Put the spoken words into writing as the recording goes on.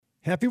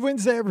Happy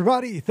Wednesday,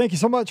 everybody. Thank you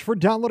so much for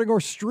downloading or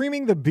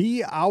streaming the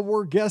Be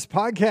Our Guest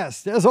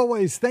podcast. As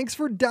always, thanks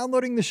for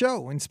downloading the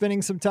show and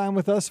spending some time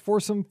with us for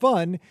some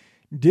fun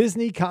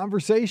Disney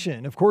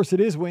conversation. Of course,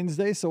 it is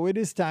Wednesday, so it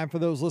is time for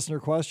those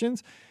listener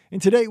questions.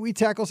 And today we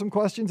tackle some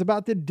questions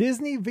about the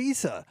Disney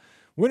Visa.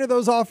 When are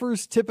those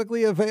offers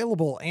typically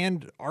available,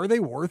 and are they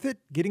worth it?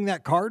 Getting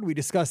that card, we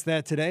discussed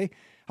that today.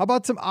 How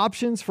about some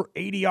options for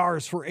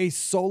ADRs for a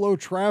solo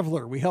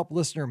traveler? We help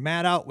listener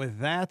Matt out with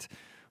that.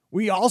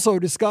 We also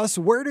discuss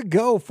where to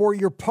go for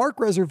your park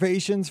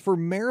reservations for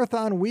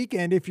Marathon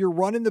Weekend. If you're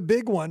running the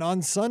big one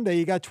on Sunday,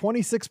 you got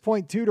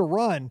 26.2 to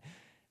run.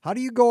 How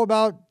do you go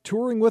about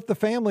touring with the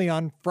family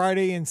on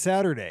Friday and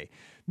Saturday?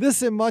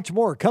 This and much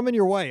more coming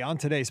your way on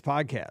today's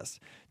podcast.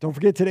 Don't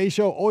forget, today's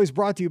show always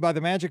brought to you by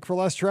the Magic for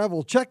Less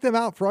Travel. Check them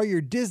out for all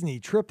your Disney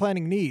trip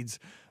planning needs.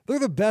 They're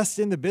the best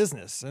in the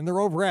business, and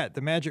they're over at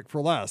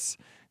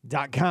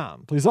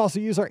themagicforless.com. Please also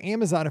use our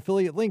Amazon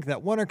affiliate link.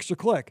 That one extra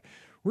click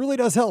really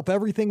does help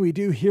everything we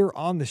do here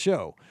on the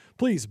show.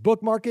 Please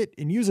bookmark it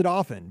and use it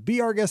often.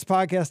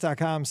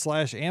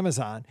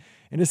 beourguestpodcast.com/Amazon.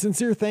 And a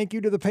sincere thank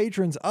you to the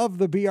patrons of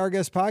the Be Our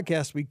Guest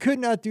podcast. We could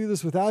not do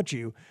this without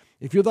you.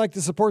 If you'd like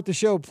to support the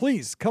show,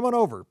 please come on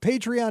over.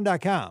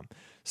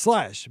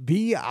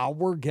 Patreon.com/Be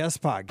Our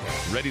Guest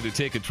podcast. Ready to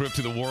take a trip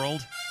to the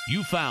world?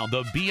 You found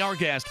the Be Our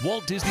Guest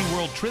Walt Disney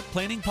World Trip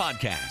Planning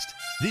Podcast.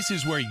 This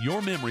is where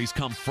your memories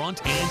come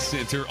front and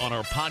center on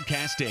our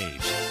podcast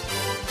stage.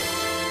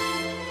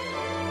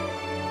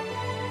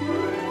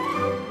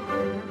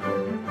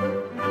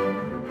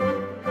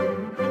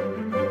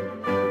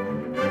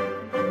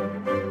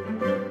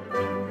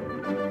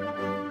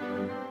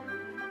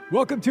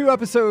 Welcome to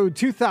episode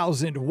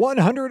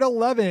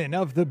 2111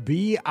 of the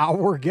Be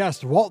Our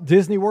Guest Walt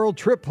Disney World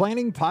Trip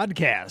Planning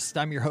Podcast.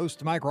 I'm your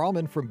host, Mike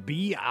Rallman from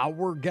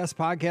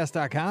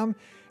BeOurGuestPodcast.com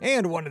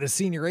and one of the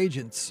senior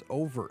agents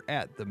over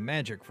at the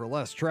Magic for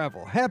Less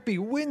Travel. Happy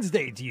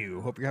Wednesday to you.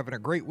 Hope you're having a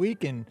great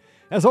week. And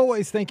as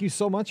always, thank you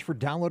so much for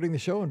downloading the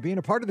show and being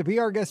a part of the Be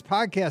Our Guest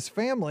Podcast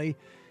family.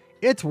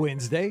 It's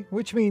Wednesday,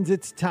 which means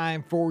it's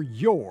time for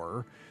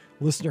your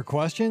listener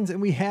questions, and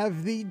we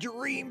have the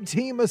dream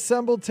team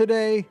assembled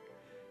today.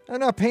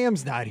 Now,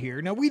 Pam's not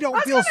here. Now, we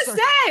don't feel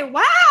sorry.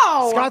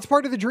 Wow. Scott's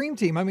part of the dream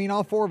team. I mean,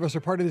 all four of us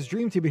are part of this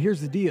dream team, but here's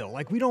the deal.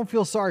 We don't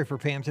feel sorry for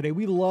Pam today.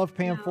 We love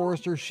Pam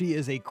Forrester. She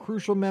is a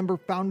crucial member,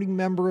 founding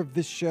member of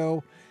this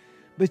show,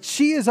 but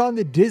she is on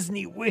the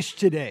Disney Wish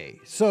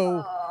today.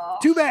 So,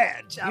 too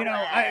bad. Jealous. You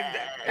know,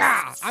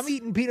 I'm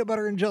eating peanut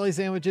butter and jelly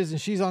sandwiches, and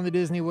she's on the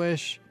Disney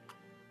Wish.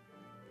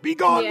 Be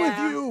gone with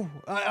you.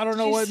 I don't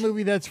know what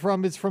movie that's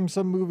from. It's from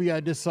some movie I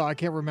just saw. I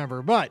can't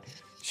remember, but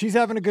she's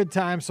having a good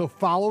time. So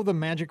follow the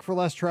Magic for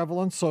Less Travel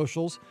on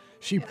socials.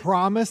 She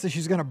promised that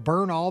she's going to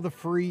burn all the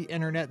free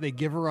internet they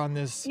give her on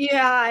this.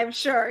 Yeah, I'm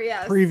sure.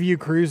 Yes. Preview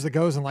cruise that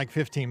goes in like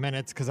 15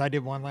 minutes. Cause I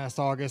did one last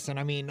August. And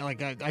I mean,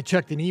 I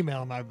checked an email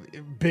and my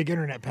big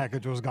internet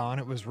package was gone.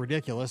 It was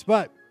ridiculous,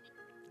 but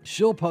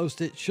she'll post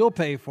it. She'll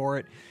pay for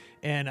it.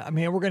 And I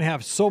mean, we're going to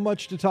have so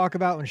much to talk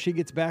about when she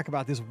gets back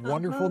about this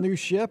wonderful new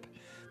ship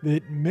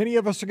that many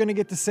of us are going to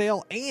get to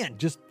sail. And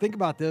just think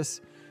about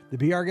this, the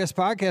Be Our Guest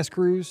podcast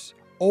cruise,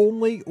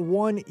 only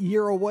 1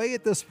 year away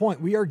at this point.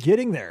 We are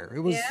getting there.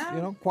 It was,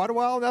 quite a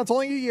while. That's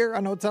only a year.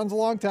 I know it sounds a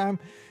long time,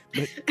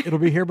 but it'll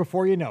be here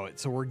before you know it.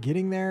 So we're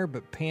getting there,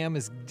 but Pam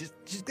is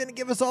just going to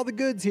give us all the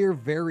goods here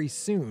very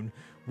soon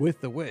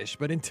with the Wish.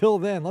 But until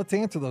then, let's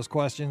answer those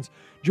questions.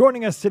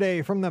 Joining us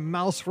today from the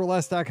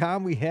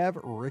mouseforless.com, we have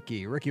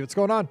Ricky. Ricky, what's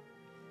going on?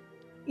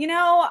 You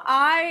know,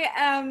 I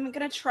am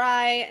going to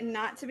try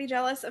not to be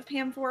jealous of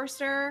Pam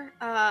Forrester.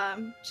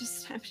 I'm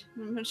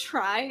going to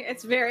try.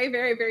 It's very,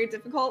 very, very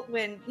difficult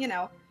when,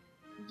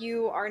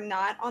 you are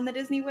not on the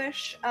Disney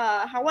Wish.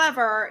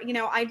 However,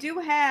 I do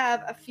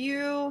have a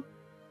few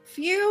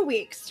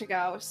weeks to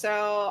go.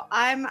 So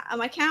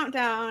my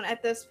countdown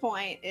at this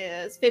point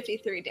is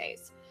 53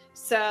 days.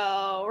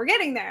 So we're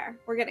getting there.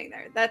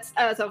 That's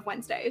as of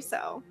Wednesday.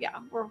 So yeah,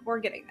 we're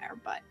getting there.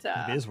 But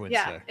it is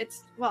Wednesday. Yeah,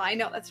 I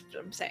know that's what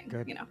I'm saying.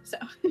 Good. So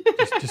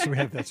just so we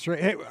have that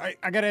straight. Hey,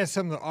 I got to ask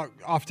something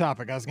off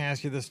topic. I was going to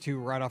ask you this too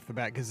right off the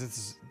bat because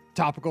it's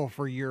topical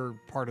for your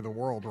part of the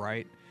world,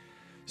 right?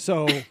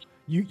 So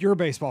you're a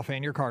baseball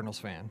fan. You're a Cardinals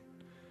fan.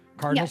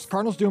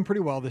 Cardinals doing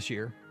pretty well this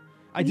year.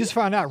 I just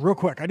found out real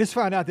quick.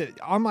 That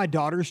on my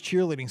daughter's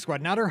cheerleading squad,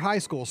 not her high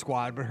school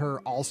squad, but her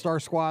all-star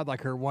squad,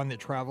 like her one that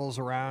travels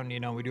around,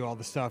 we do all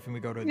the stuff and we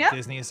go to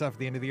Disney and stuff at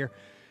the end of the year.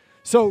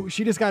 So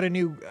she just got a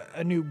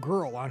new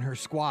girl on her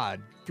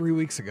squad 3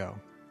 weeks ago.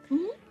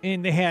 Mm-hmm.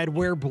 And they had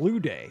Wear Blue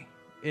Day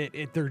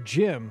at their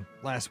gym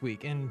last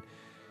week. And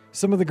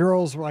some of the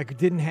girls were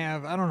didn't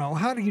have, I don't know,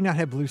 how do you not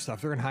have blue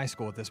stuff? They're in high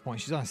school at this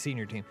point. She's on a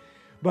senior team.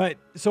 But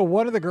so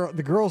one of the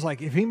girls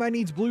if anybody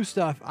needs blue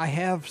stuff, I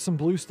have some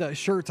blue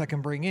shirts I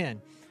can bring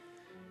in.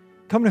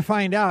 Come to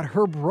find out,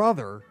 her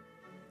brother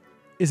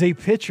is a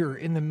pitcher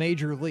in the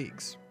major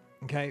leagues.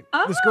 Okay.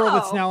 Oh. This girl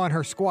that's now on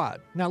her squad.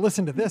 Now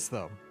listen to this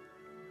though.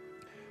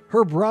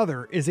 Her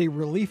brother is a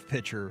relief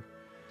pitcher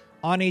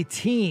on a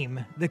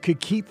team that could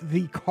keep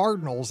the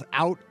Cardinals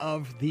out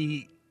of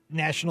the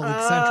National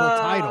League Central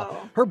title.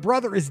 Oh. Her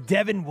brother is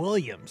Devin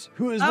Williams,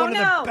 who is Oh, one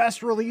of no. the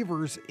best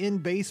relievers in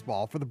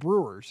baseball for the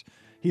Brewers.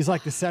 He's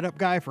like the setup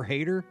guy for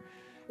Hader.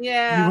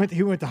 Yeah.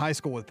 He went to high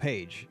school with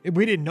Paige.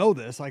 We didn't know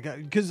this,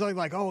 because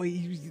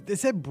they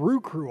said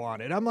Brew Crew on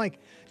it. I'm like,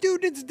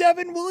 dude, it's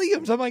Devin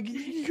Williams. I'm like,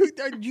 you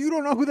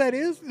don't know who that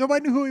is?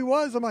 Nobody knew who he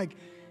was. I'm like,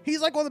 he's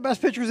like one of the best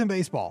pitchers in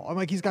baseball. I'm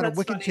like, he's got That's a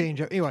wicked funny.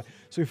 changeup. Anyway,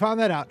 so we found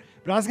that out.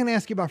 But I was going to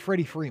ask you about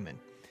Freddie Freeman.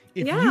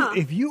 Yeah.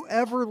 If you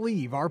ever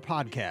leave our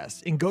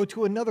podcast and go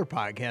to another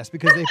podcast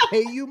because they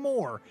pay you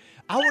more,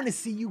 I want to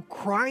see you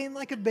crying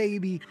like a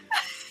baby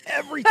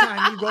every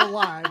time you go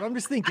live. I'm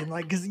just thinking,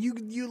 like, because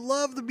you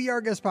love the Be Our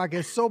Guest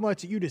podcast so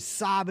much that you just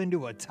sob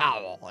into a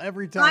towel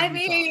every time. I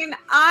mean,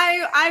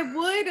 I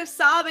would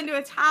sob into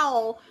a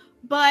towel,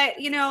 but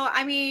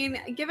I mean,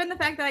 given the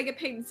fact that I get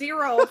paid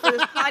 $0 for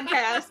this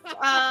podcast,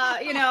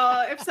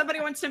 if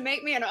somebody wants to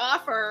make me an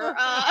offer,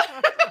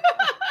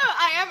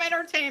 I am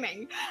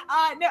entertaining.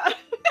 No.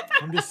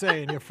 I'm just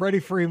saying, Freddie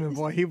Freeman,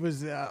 boy, he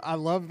was. I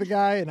love the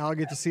guy, and I'll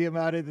get to see him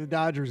out at the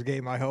Dodgers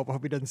game. I hope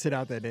he doesn't sit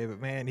out that day.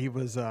 But man, he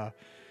was.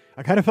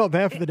 I kind of felt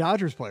bad for the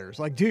Dodgers players.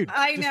 Like, dude,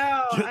 I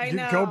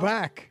know. Go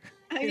back.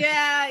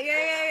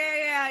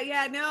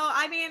 Yeah. No,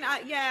 I mean,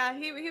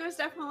 he was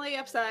definitely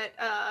upset,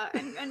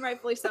 and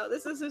rightfully so.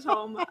 This is his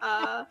home.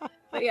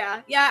 But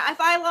yeah.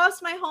 If I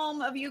lost my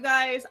home of you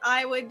guys,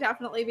 I would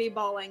definitely be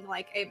bawling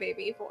like a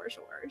baby for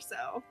sure.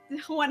 So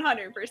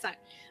 100%.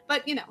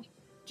 But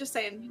just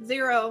saying,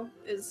 0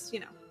 is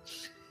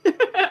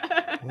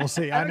We'll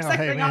see. I'm I know.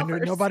 Hey, accepting man,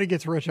 offers. nobody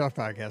gets rich off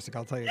podcasting.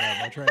 I'll tell you that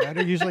much, right?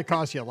 It usually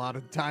costs you a lot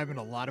of time and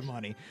a lot of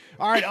money.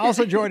 All right.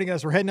 Also joining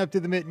us, we're heading up to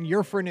the Mitten.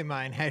 Your friend of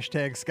mine,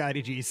 hashtag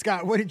Scotty G.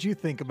 Scott, what did you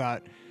think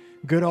about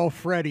good old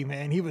Freddie,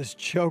 man? He was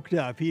choked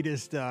up. He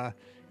just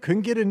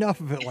couldn't get enough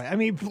of it. I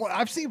mean,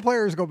 I've seen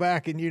players go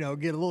back and,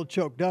 get a little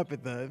choked up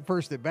at the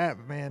first at bat,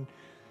 but man,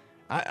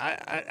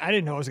 I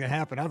didn't know it was going to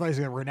happen. I thought he was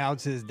going to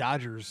renounce his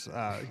Dodgers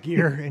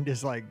gear and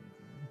just like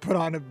put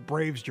on a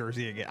Braves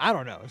jersey again. I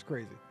don't know. It's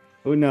crazy.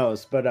 Who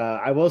knows? But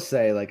I will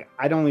say, like,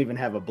 I don't even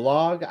have a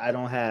blog. I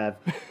don't have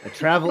a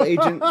travel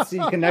agency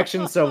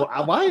connection. So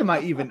why am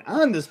I even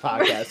on this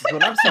podcast? Is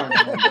what I'm starting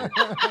to wonder.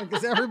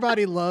 Because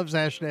everybody loves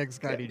hashtag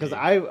Scotty G. Because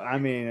I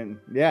mean,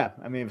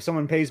 if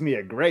someone pays me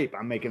a grape,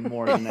 I'm making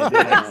more than I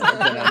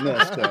did on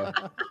this. So.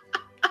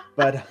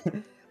 But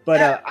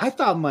I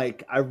thought,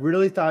 Mike, I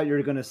really thought you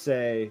were going to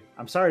say,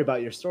 I'm sorry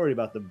about your story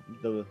about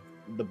the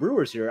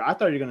Brewers here. I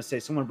thought you were going to say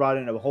someone brought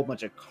in a whole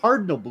bunch of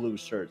Cardinal blue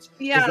shirts.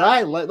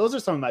 Yeah. Those are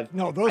some of my.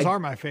 No, those are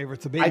my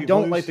favorites. The baby I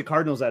don't blues. like the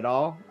Cardinals at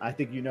all. I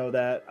think you know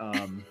that.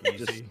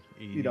 Easy.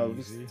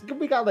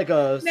 We got like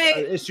a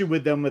issue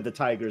with them with the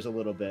Tigers a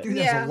little bit. Dude,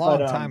 that's a long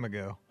time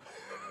ago.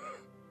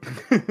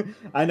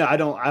 I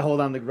know. I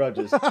hold on to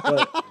grudges,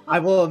 but I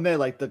will admit,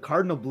 like, the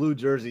Cardinal blue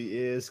jersey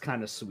is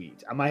kind of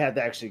sweet. I might have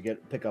to actually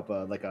pick up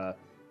a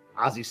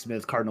Ozzie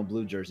Smith Cardinal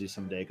blue jersey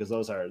someday, because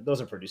those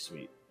are pretty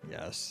sweet.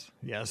 Yes.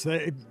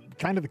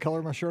 Kind of the color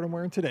of my shirt I'm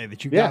wearing today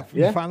that you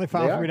finally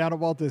found for me down at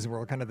Walt Disney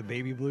World. Kind of the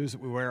baby blues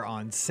that we wear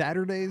on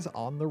Saturdays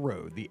on the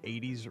road, the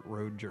 80s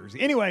road jersey.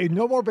 Anyway,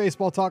 no more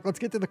baseball talk. Let's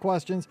get to the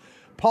questions.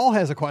 Paul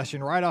has a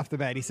question right off the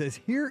bat. He says,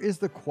 here is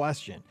the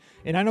question.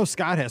 And I know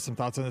Scott has some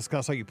thoughts on this,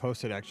 because I saw you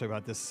posted actually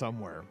about this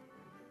somewhere.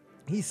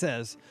 He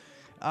says,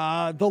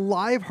 the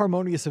live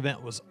Harmonious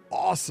event was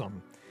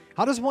awesome.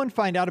 How does one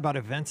find out about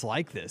events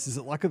like this? Is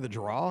it luck of the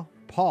draw?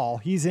 Paul,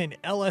 he's in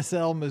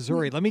LSL,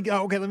 Missouri. Let me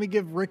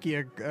give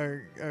Ricky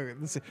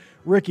let's see.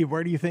 Ricky,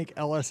 where do you think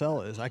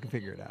LSL is? I can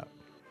figure it out.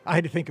 I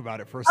had to think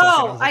about it for a second.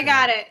 Oh, I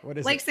got it. What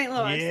is Lake it? St.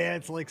 Louis. Yeah,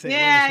 it's Lake St. Louis.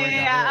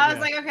 Yeah. I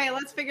was like, okay,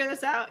 let's figure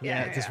this out.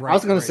 Just I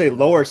was going to say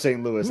Lower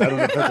St. Louis. I don't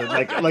know if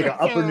that's like a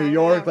Upper New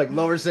York, like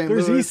Lower St.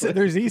 Louis.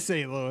 There's East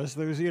St. Louis.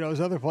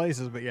 There's other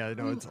places, but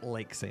it's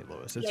Lake St.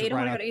 Louis. It's you don't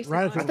right wanna out, go to East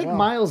right St. Louis. I think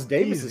Miles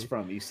Davis is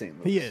from East St.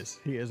 Louis.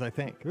 He is, I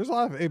think. There's a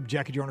lot of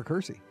Jackie Joyner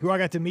Kersey, who I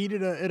got to meet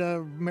at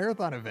a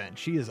marathon event.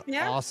 She is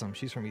awesome.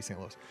 She's from East St.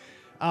 Louis.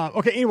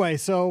 Okay, anyway,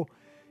 so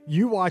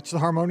you watched the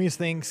Harmonious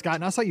thing, Scott,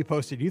 and I saw you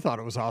posted. You thought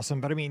it was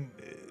awesome, but I mean,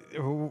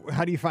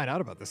 how do you find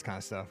out about this kind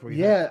of stuff?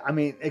 I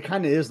mean, it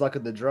kind of is luck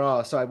of the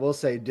draw. So I will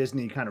say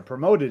Disney kind of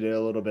promoted it a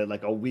little bit,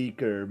 like a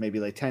week or maybe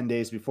like 10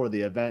 days before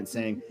the event,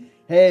 saying,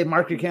 hey,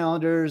 mark your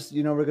calendars.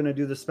 We're going to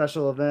do this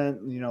special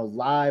event,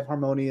 live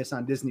Harmonious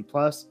on Disney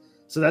Plus.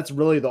 So that's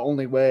really the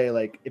only way,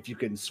 like, if you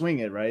can swing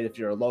it, right? If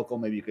you're a local,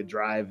 maybe you could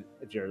drive.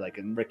 If you're like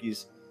in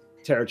Ricky's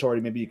territory,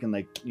 maybe you can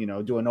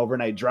do an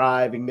overnight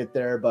drive and get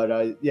there.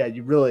 But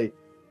you really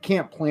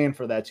can't plan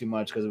for that too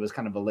much, because it was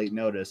kind of a late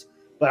notice.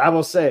 But I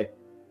will say,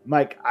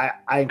 Mike,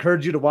 I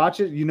encourage you to watch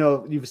it.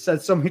 You've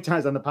said so many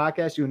times on the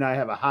podcast, you and I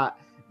have a hot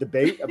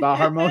debate about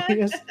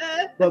Harmonious.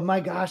 But my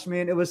gosh,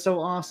 man, it was so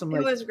awesome.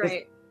 It was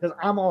great. Because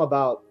I'm all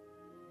about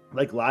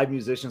like live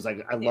musicians.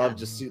 Like I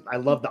love I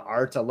love the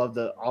arts. I love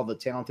all the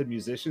talented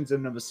musicians,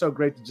 and it was so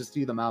great to just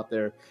see them out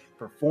there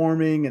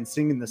performing and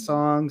singing the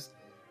songs.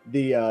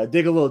 the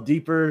dig a little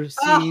deeper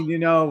scene, you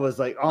know, was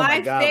like, oh my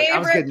god, like, I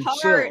was getting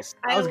chills.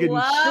 I was getting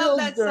chills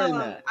that during song.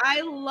 that.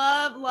 I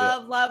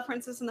love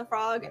Princess and the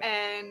Frog,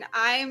 and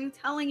I'm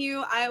telling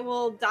you, I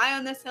will die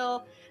on this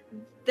hill.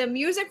 The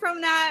music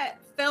from that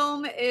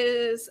film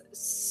is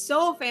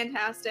so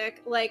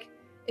fantastic. Like,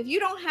 if you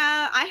don't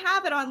have, I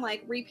have it on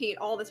like repeat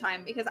all the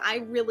time because I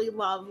really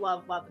love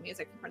the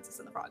music from Princess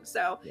and the Frog.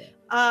 So, yeah,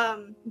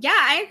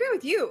 I agree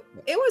with you.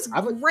 It was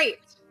great.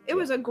 It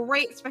was a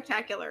great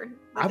spectacular.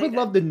 I would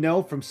love to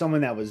know from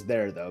someone that was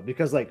there though,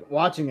 because like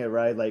watching it,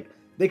 right? Like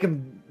they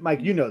can,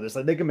 Mike, you know this,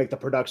 like they can make the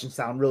production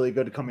sound really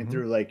good coming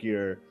through like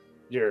your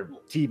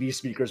TV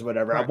speakers, or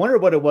whatever. Right. I wonder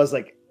what it was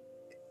like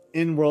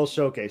in World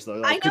Showcase though.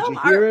 Like, could you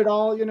hear it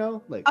all? You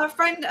know, like our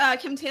friend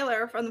Kim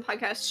Taylor from the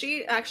podcast,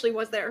 she actually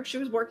was there. She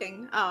was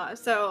working,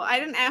 so I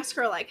didn't ask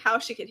her like how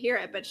she could hear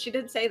it, but she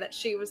did say that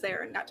she was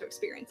there and got to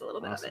experience a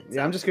little bit of it. So.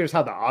 Yeah, I'm just curious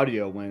how the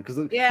audio went, because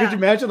could you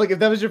imagine like if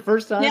that was your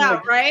first time? Yeah,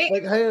 like, right.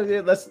 Like,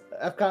 hey, let's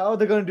Epcot. Oh,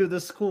 they're going to do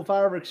this cool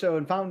fireworks show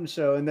and fountain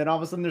show, and then all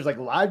of a sudden there's like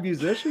live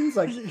musicians.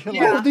 Like,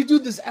 oh, they do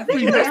this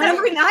every night.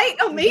 Every night,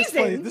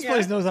 amazing. This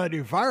place knows how to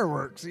do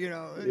fireworks. You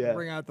know,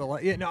 bring out the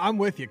light. Yeah, no, I'm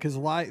with you because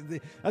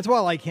that's why I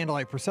like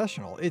Candlelight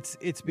Processional.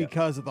 It's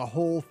because of the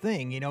whole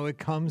thing. You know, it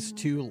comes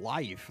to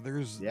life.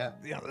 There's you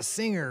know, the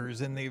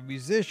singers and the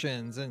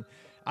musicians, and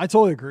I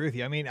totally agree with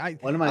you. I mean, I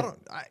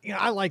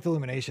like the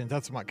Illuminations.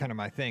 That's kind of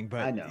my thing.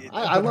 But I know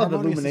I love the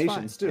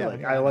Illuminations too.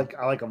 Like I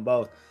like them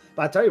both.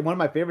 But I tell you, one of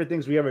my favorite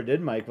things we ever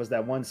did, Mike, was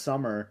that one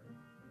summer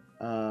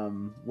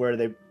where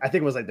I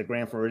think it was like the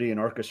Grand Floridian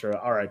Orchestra,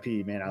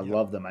 RIP, man. I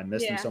love them. I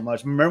miss them so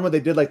much. Remember when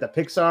they did like the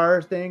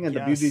Pixar thing and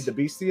the Beauty and the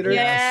Beast Theater?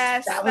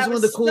 Yes. That was one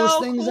of the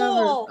coolest things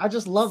ever. I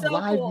just love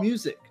live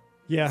music.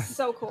 Yeah.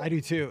 So cool. I do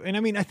too. And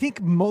I mean, I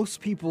think most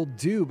people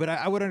do, but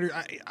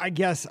I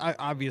guess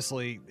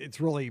obviously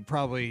it's really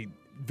probably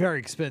very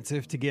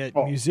expensive to get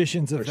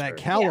musicians of that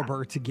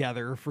caliber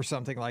together for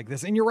something like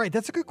this. And you're right.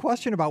 That's a good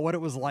question about what it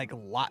was like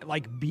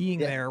being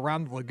there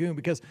around the lagoon,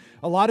 because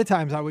a lot of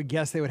times I would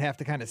guess they would have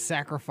to kind of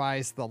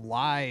sacrifice the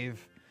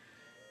live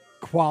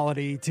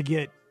quality to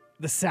get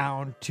the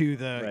sound to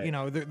the, you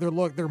know, they're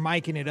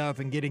micing it up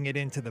and getting it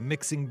into the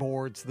mixing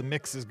boards. The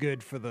mix is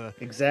good for the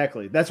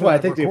exactly. That's why I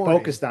think they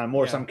focused on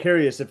more. So I'm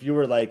curious if you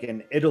were like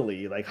in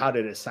Italy, like how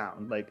did it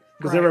sound? Like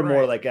because they were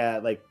more like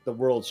at like the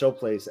World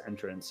Showplace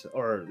entrance,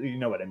 or you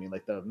know what I mean,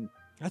 like the.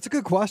 That's a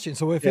good question.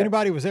 So if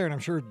anybody was there, and I'm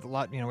sure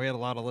we had a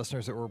lot of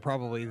listeners that were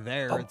probably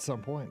there at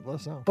some point. Let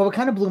us know. But what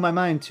kind of blew my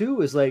mind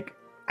too is like,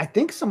 I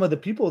think some of the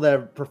people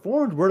that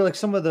performed were like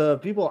some of the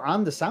people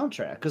on the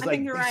soundtrack, because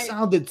like they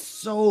sounded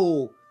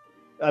so.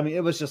 I mean,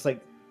 it was just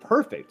like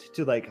perfect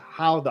to like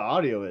how the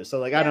audio is. So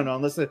like, I don't know,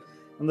 unless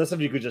if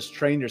you could just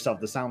train yourself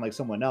to sound like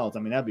someone else, I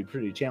mean, that'd be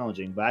pretty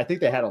challenging. But I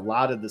think they had a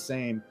lot of the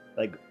same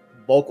like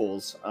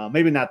vocals,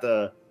 maybe not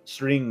the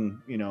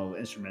string,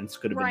 instruments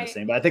could have been the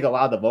same, but I think a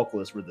lot of the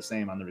vocalists were the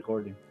same on the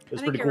recording. It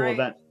was a pretty cool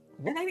event.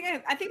 And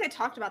I think they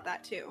talked about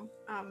that too.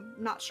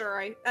 Not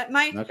sure.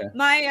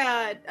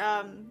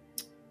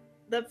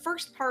 The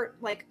first part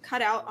like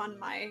cut out on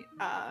my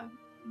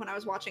when I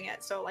was watching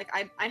it, so like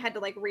I had to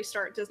like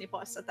restart Disney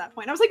Plus at that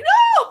point. I was like,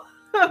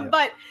 no.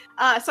 But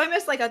so I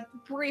missed like a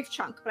brief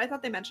chunk, but I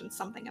thought they mentioned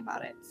something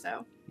about it.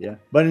 So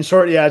but in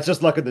short, it's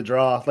just luck of the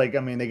draw. Like, I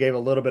mean, they gave a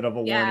little bit of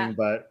a warning,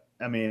 but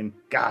I mean,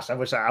 gosh, I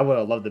wish I would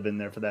have loved to have been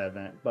there for that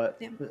event.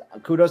 But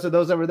kudos to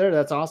those that were there.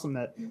 That's awesome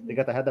that they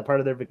got to have that part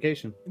of their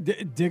vacation.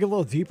 Dig a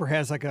Little Deeper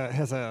has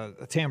a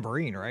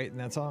tambourine, right, in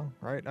that song,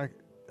 right?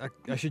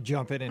 I should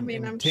jump in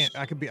and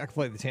I could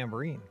play the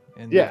tambourine.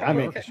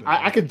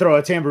 I could throw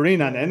a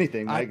tambourine on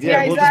anything. Like,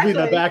 we'll just be in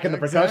the back in the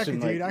percussion.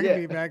 Dude, I could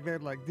be back there,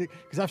 like,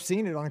 because I've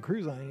seen it on a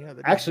cruise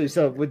line. Actually,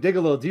 so with Dig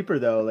a Little Deeper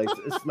though, like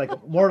it's like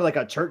more like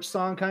a church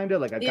song, kind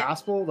of like a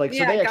gospel. Like,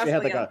 so they actually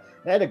had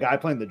they had a guy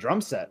playing the drum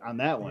set on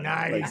that one.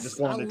 Nice. Like, just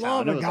going to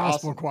town. It was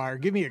gospel choir.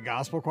 Give me a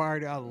gospel choir.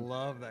 Dude. I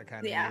love that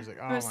kind of music.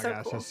 Oh my gosh,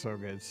 that's so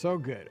good, so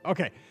good.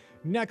 Okay.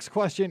 Next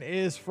question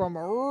is from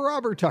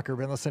Robert Tucker.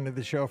 Been listening to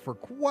the show for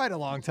quite a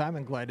long time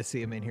and glad to see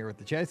him in here with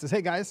the chat. He says,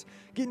 hey guys,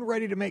 getting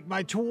ready to make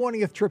my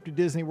 20th trip to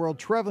Disney World.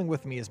 Traveling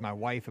with me is my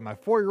wife and my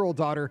 4-year-old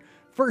daughter.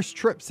 First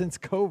trip since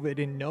COVID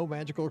in no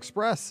Magical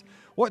Express.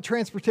 What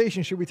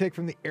transportation should we take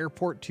from the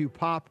airport to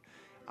Pop?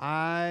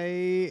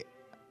 I'm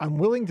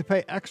willing to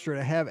pay extra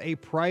to have a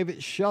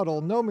private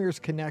shuttle, No Mirrors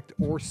Connect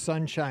or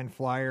Sunshine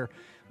Flyer.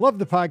 Love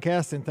the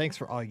podcast and thanks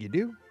for all you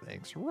do.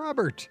 Thanks,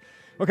 Robert.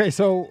 Okay,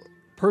 so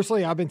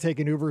personally, I've been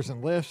taking Ubers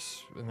and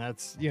Lyfts, and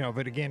that's,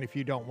 but again, if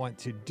you don't want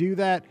to do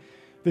that,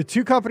 the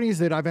two companies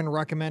that I've been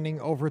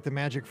recommending over at the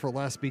Magic for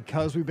Less,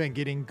 because we've been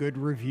getting good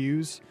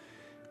reviews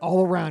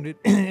all around it,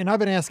 and I've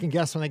been asking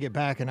guests when they get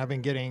back, and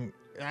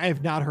I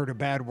have not heard a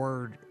bad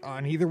word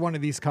on either one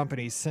of these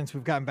companies since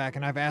we've gotten back,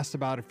 and I've asked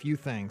about a few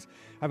things.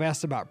 I've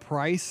asked about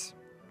price,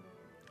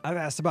 I've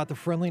asked about the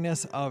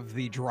friendliness of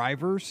the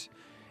drivers,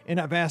 and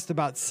I've asked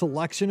about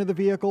selection of the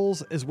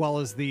vehicles, as well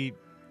as the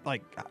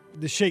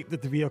shape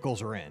that the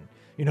vehicles are in.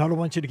 I don't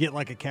want you to get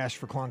like a cash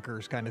for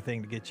clunkers kind of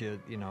thing to get you,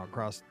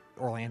 across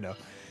Orlando.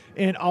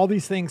 And all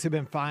these things have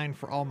been fine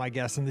for all my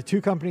guests. And the two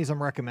companies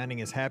I'm recommending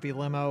is Happy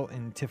Limo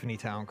and Tiffany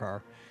Town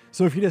Car.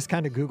 So if you just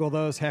kind of Google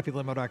those,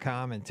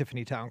 happylimo.com and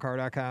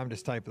tiffanytowncar.com,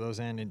 just type those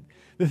in. And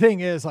the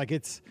thing is, like,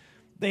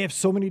 they have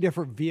so many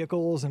different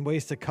vehicles and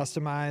ways to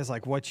customize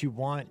like what you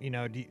want. You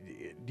know, do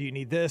you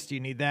need this? Do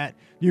you need that?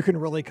 You can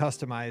really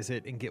customize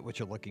it and get what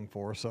you're looking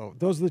for. So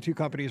those are the two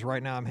companies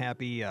right now I'm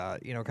happy,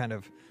 kind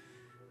of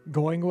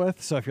going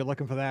with. So if you're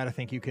looking for that, I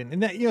think you can.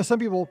 And that, some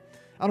people,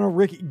 I don't know,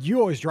 Ricky,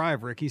 you always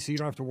drive, Ricky, so you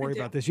don't have to worry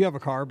about this. You have a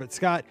car, but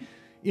Scott,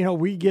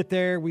 we get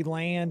there, we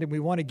land, and we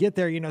want to get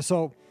there,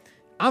 so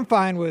I'm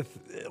fine with,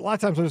 a lot of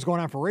times I'm just going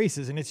out for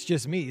races and it's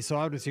just me. So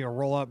I would just,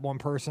 roll up one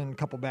person, a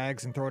couple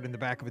bags and throw it in the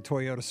back of a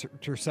Toyota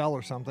Tercel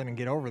or something and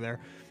get over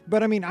there.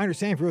 But I mean, I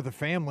understand if you're with a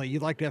family,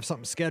 you'd like to have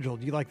something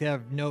scheduled. You'd like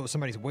to know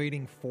somebody's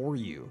waiting for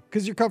you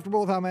because you're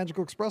comfortable with how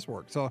Magical Express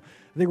works. So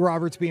I think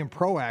Robert's being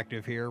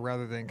proactive here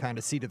rather than kind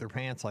of seat of their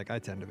pants like I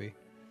tend to be.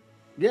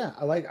 Yeah,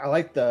 I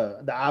like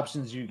the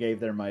options you gave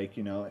there, Mike,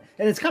 and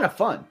it's kind of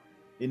fun.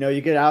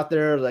 You get out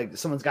there, like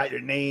someone's got your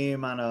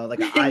name on an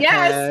iPad.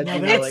 Yes,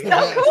 it's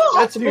so cool.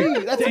 That's me.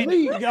 That's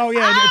me. Oh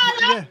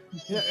yeah,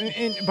 yeah.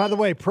 And by the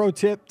way, pro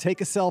tip: take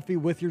a selfie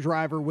with your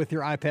driver, with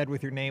your iPad,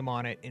 with your name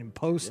on it, and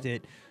post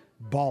it.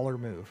 Baller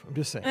move. I'm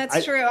just saying.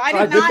 That's true. I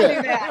did not do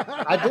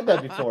that. I did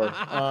that before.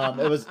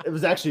 It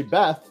was actually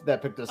Beth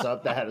that picked us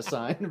up that had a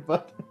sign,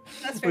 but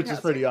which is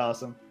pretty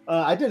awesome.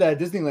 I did that at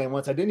Disneyland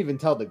once. I didn't even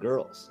tell the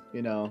girls. I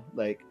was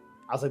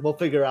like, we'll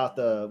figure out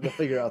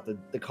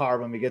the car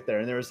when we get there,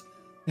 and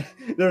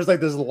there was like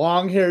this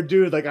long-haired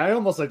dude. Like I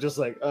almost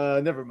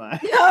never mind.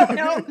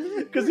 No,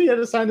 because he had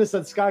a sign that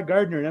said Scott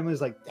Gardner, and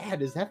Emily's like,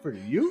 Dad, is that for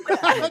you?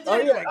 That's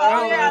me.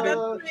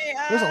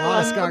 There's a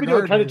lot of Scott Gardner. Let me do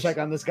a credit check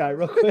on this guy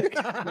real quick.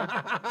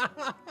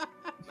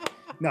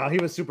 No, he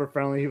was super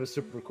friendly. He was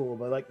super cool.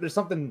 But there's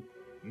something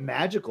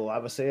magical I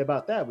would say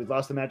about that. We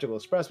lost the Magical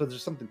Express, but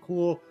there's something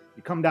cool.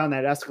 You come down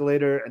that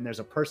escalator, and there's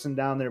a person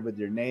down there with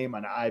your name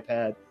on an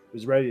iPad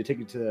who's ready to take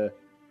you to,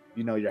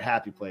 your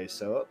happy place.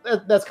 So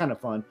that's kind of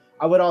fun.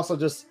 I would also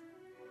just,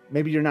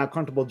 maybe you're not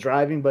comfortable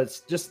driving, but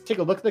just take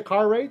a look at the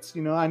car rates.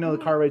 I know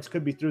the car rates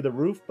could be through the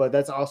roof, but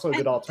that's also a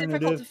good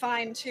alternative. Difficult to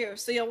find too.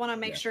 So you'll want to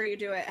make sure you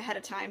do it ahead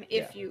of time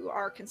if you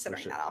are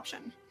considering that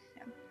option.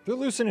 They're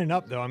loosening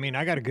up though. I mean,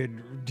 I got a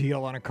good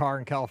deal on a car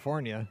in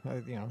California.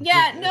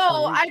 Yeah,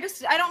 no, I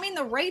don't mean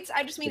the rates.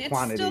 I just mean it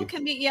still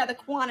can be, the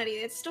quantity.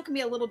 It still can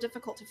be a little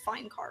difficult to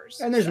find cars.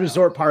 And there's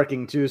resort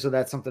parking too, so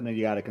that's something that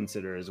you got to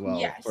consider as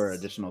well for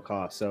additional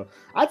costs. So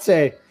I'd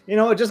say,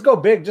 just go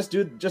big. Just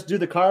do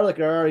the car like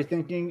you're already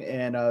thinking,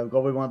 and go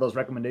with one of those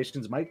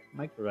recommendations Mike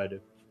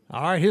provided.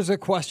 All right, here's a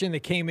question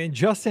that came in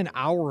just an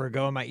hour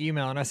ago in my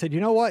email, and I said,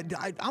 you know what?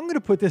 I'm going to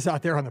put this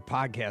out there on the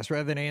podcast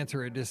rather than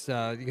answer it just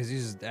because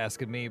he's just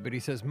asking me. But he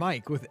says,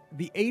 Mike, with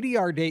the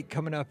ADR date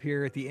coming up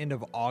here at the end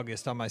of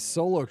August on my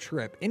solo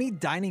trip, any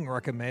dining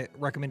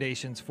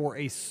recommendations for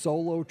a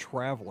solo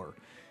traveler?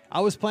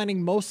 I was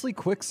planning mostly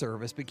quick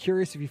service, but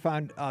curious if you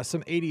found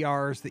some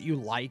ADRs that you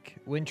like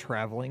when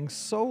traveling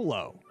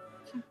solo.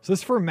 So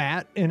this is for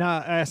Matt, and I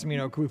asked him,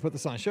 can we put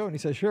this on a show? And he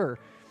said, sure.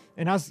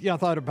 And I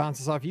thought it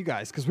bounces off you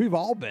guys because we've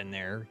all been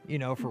there,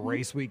 for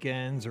race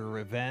weekends or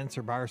events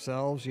or by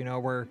ourselves,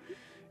 where,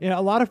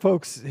 a lot of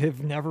folks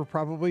have never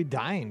probably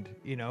dined,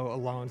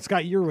 alone.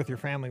 Scott, you're with your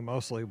family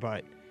mostly,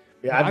 but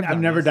yeah,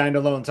 I've never dined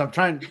alone. So I'm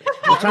trying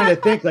to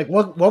think like,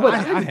 what would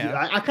I do?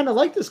 I kind of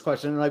like this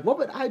question. Like, what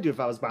would I do if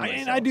I was by myself?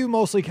 And I do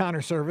mostly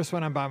counter service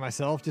when I'm by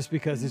myself, just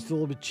because it's a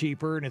little bit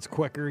cheaper and it's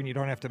quicker and you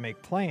don't have to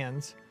make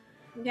plans.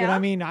 Yeah. But I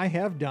mean, I'm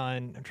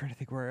trying to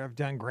think where I've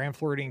done Grand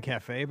Floridian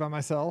Cafe by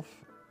myself.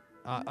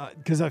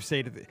 Because I've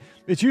stayed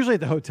it's usually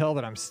at the hotel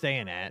that I'm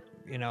staying at,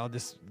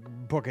 just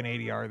book an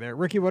ADR there.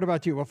 Ricky, what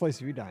about you? What place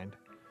have you dined?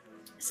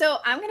 So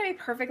I'm going to be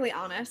perfectly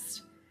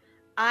honest.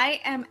 I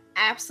am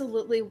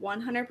absolutely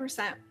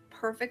 100%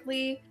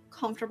 perfectly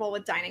comfortable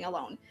with dining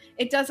alone.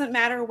 It doesn't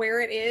matter where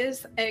it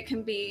is. It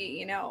can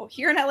be,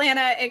 here in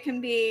Atlanta, it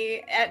can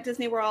be at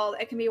Disney World,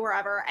 it can be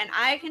wherever. And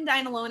I can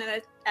dine alone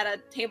at a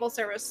table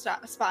service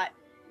spot.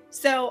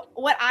 So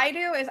what I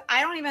do is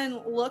I don't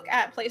even look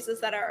at places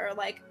that are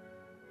like,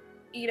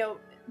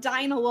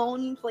 dine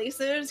alone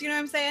places, you know what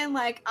I'm saying?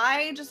 Like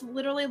I just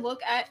literally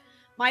look at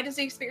my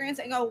Disney experience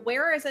and go,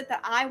 where is it that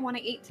I want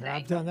to eat today?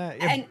 I've done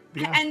that.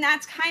 And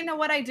that's kind of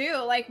what I do.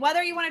 Like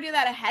whether you want to do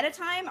that ahead of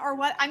time or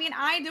what,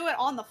 I do it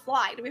on the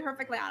fly, to be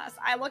perfectly honest.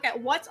 I look at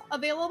what's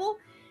available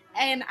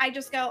and I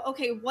just go,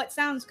 okay, what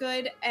sounds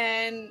good?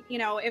 And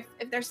if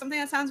there's something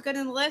that sounds good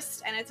in the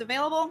list and it's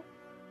available,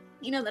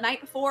 the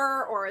night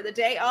before or the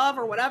day of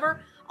or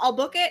whatever, I'll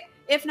book it.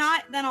 If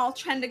not, then I'll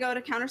tend to go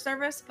to counter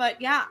service.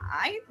 But yeah,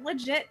 I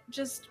legit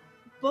just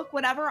book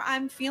whatever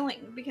I'm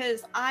feeling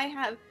because I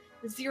have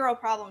zero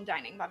problem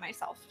dining by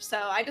myself.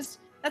 So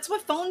that's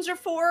what phones are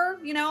for.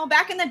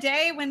 Back in the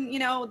day when,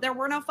 there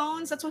were no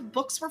phones, that's what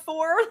books were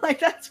for. Like,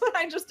 that's what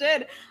I just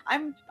did.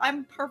 I'm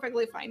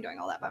perfectly fine doing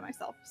all that by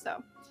myself.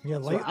 So. Yeah,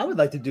 so what I would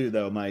like to do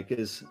though, Mike,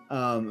 is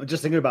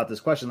just thinking about this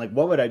question, like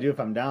what would I do if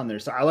I'm down there?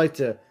 So I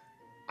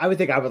I would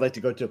think I would like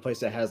to go to a place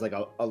that has like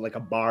a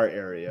bar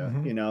area,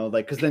 Mhm. you know,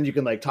 like because then you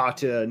can like talk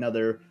to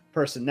another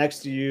person next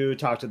to you,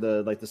 talk to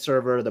the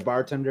server, the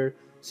bartender.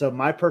 So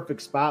my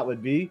perfect spot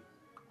would be,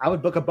 I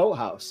would book a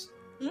boathouse,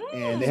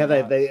 and they have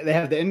they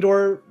have the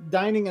indoor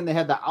dining and they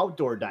have the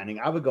outdoor dining.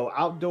 I would go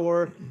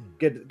outdoor,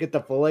 get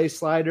the filet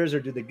sliders or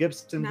do the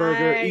Gibson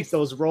burger, eat Nice.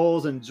 those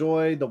rolls,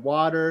 enjoy the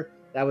water.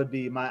 That would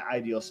be my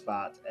ideal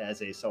spot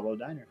as a solo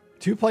diner.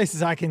 Two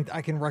places I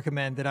can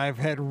recommend that I've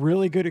had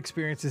really good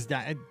experiences.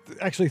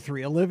 Actually,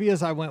 three.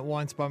 Olivia's I went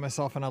once by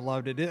myself and I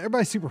loved it.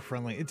 Everybody's super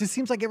friendly. It just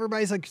seems like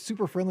everybody's like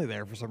super friendly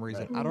there for some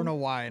reason. I don't know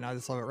why, and I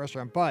just love that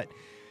restaurant. But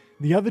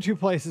the other two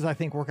places I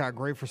think work out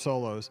great for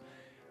solos.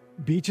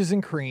 Beaches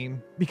and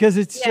Cream, because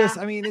it's Yeah, just,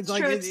 I mean, it's that's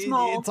like true, it's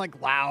small. it's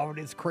like loud,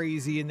 it's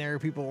crazy in there.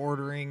 People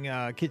ordering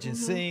kitchen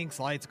sinks,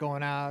 lights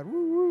going out,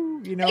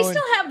 woo, you know. They and-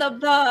 still have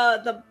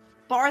the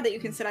bar that you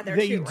can sit at there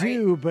they too, right?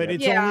 do, but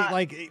it's Yeah. only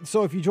like,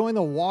 so if you join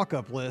the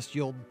walk-up list,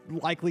 you'll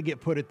likely get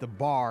put at the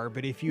bar.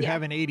 But if you Yeah.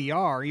 have an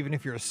ADR, even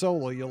if you're a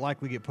solo, you'll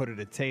likely get put at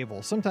a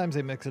table. Sometimes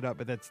they mix it up,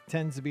 but that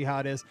tends to be how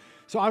it is.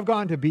 So I've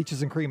gone to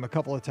Beaches and Cream a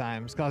couple of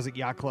times. I was at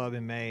Yacht Club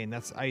in May, and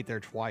I ate there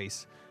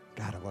twice.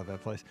 God, I love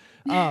that place.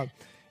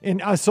 And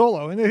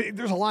solo, and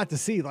there's a lot to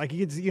see. Like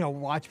you could,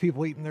 watch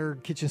people eating their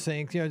kitchen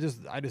sinks. I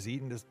just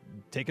eat and just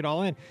take it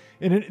all in.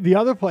 And the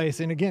other place,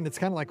 and again, it's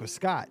kind of like with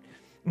Scott.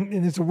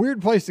 And it's a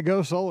weird place to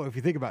go solo if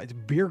you think about it. It's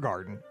Beer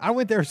Garden. I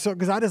went there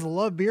because I just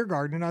love Beer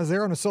Garden, and I was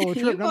there on a solo trip.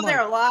 You and go I'm there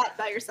like, a lot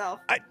by yourself.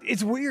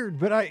 it's weird,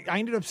 but I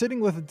ended up sitting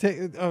with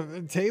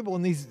a table,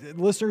 and these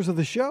listeners of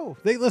the show,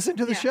 they listened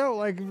to the Yeah. show.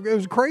 Like, it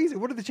was crazy.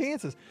 What are the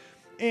chances?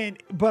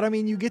 But I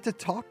mean, you get to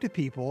talk to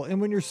people, and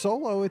when you're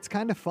solo, it's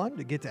kind of fun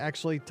to get to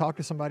actually talk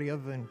to somebody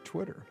other than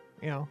Twitter.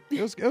 It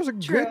was a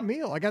True. good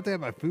meal. I got to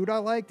have my food I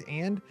liked,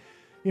 and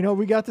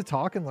we got to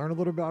talk and learn a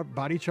little bit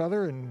about each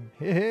other. And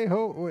hey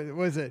ho, what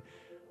was it?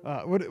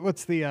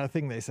 What's the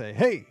thing they say?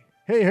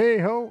 Hey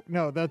ho.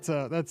 No, that's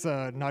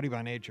Naughty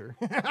by Nature.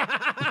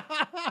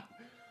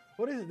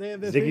 What is it? They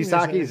have this Ziggy thing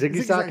they say.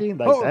 Zaggy Saki,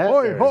 like ho, that,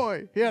 Hoy, or-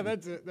 hoy. Yeah,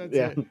 that's it. That's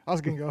Yeah. it. I was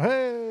gonna go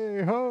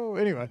hey ho.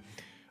 Anyway,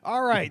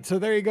 all right. So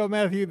there you go,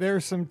 Matthew.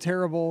 There's some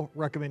terrible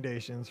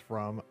recommendations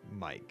from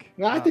Mike.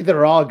 No, I think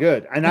they're all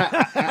good. And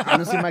I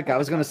honestly, Mike, I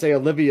was going to say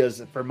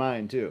Olivia's for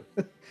mine too.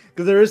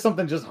 Because there is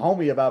something just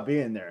homey about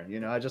being there.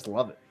 I just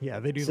love it.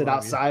 Yeah, they do Sit love you.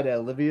 outside at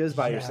Olivia's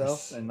by Yes.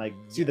 yourself and like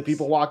see the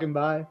people walking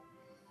by.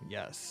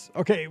 Yes.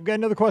 Okay, we've got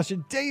another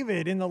question.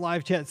 David in the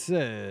live chat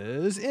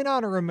says, in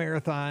honor of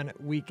marathon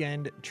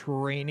weekend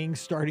training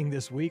starting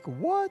this week,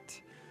 what?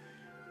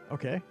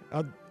 Okay,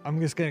 I'm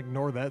just going to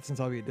ignore that since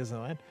I'll be at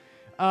Disneyland.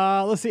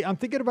 Let's see. I'm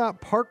thinking about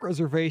park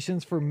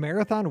reservations for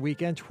Marathon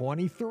Weekend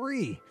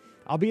 23.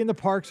 I'll be in the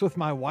parks with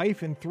my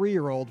wife and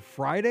 3-year-old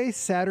Friday,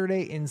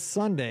 Saturday, and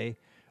Sunday,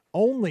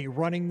 only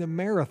running the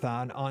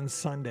marathon on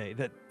Sunday.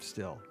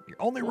 You're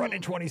only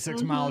running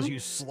 26 miles, you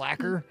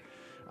slacker.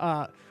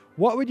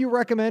 What would you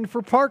recommend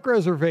for park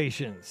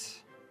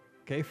reservations?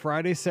 Okay,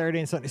 Friday, Saturday,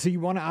 and Sunday. So you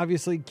want to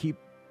obviously keep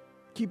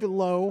it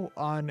low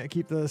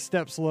keep the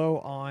steps low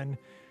on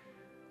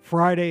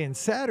Friday and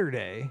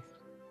Saturday.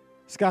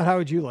 Scott, how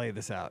would you lay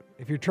this out?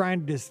 If you're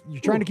trying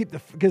to keep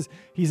because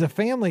he's a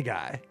family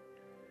guy,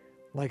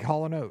 like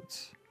Hall &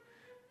 Oates.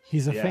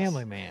 He's a Yes.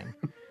 family man,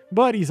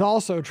 but he's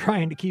also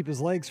trying to keep his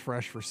legs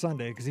fresh for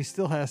Sunday because he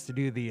still has to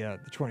do the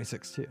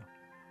 26 too.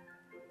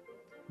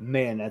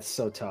 Man, that's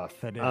so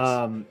tough. That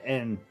is.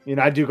 And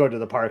I do go to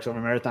the parks over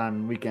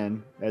marathon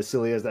weekend, as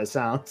silly as that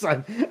sounds. I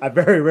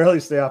very rarely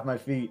stay off my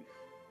feet,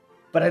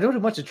 but I don't do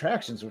much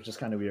attractions, which is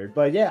kind of weird.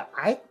 But yeah,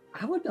 I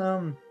would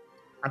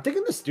I'm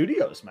thinking the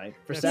studios, Mike,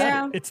 for It's,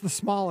 Saturday. it's the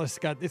smallest.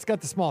 It's got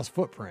the smallest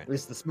footprint.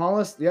 It's the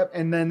smallest. Yep.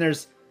 And then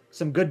there's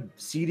some good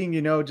seating,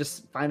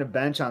 just find a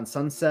bench on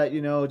Sunset,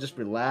 just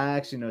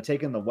relax,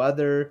 take in the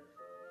weather,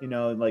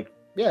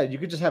 yeah, you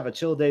could just have a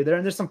chill day there.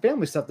 And there's some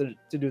family stuff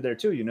to do there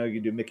too. You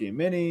can do Mickey and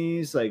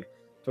Minnie's, like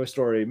Toy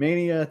Story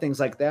Mania, things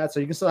like that. So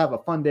you can still have a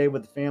fun day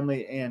with the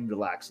family and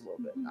relax a little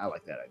bit. I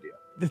like that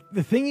idea.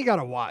 The thing you got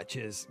to watch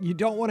is you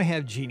don't want to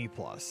have Genie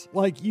Plus.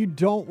 Like, you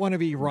don't want to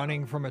be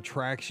running from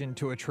attraction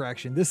to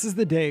attraction. This is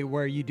the day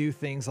where you do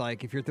things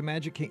like, if you're at the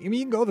Magic Kingdom, I mean,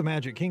 you can go to the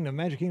Magic Kingdom.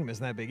 Magic Kingdom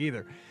isn't that big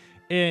either.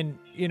 And,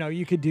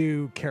 you could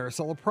do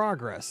Carousel of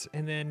Progress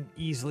and then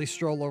easily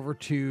stroll over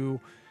to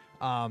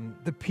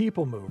the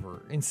People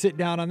Mover and sit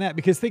down on that.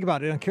 Because think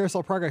about it, on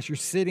Carousel of Progress, you're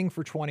sitting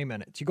for 20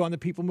 minutes. You go on the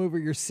People Mover,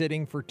 you're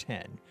sitting for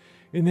 10.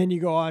 And then you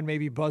go on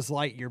maybe Buzz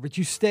Lightyear. But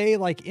you stay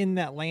like in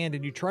that land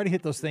and you try to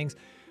hit those things.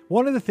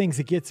 One of the things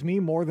that gets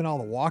me more than all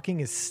the walking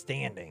is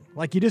standing.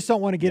 Like, you just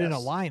don't want to get in a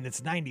line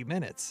that's 90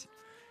 minutes.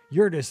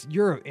 You're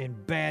in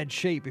bad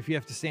shape if you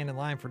have to stand in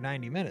line for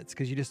 90 minutes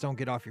because you just don't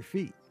get off your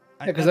feet.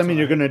 Because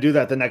you're going to do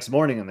that the next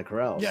morning in the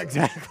corral. Yeah, so.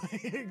 exactly.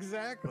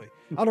 Exactly.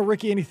 I don't know,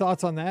 Ricky, any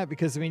thoughts on that?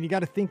 Because, you got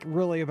to think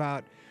really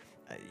about,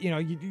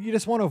 you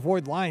just want to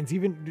avoid lines.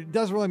 Even, it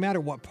doesn't really matter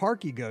what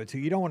park you go to.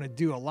 You don't want to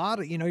do a lot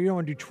of, you don't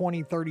want to do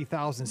 20,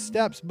 30,000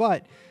 steps,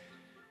 but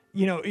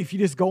you know, if you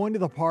just go into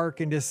the park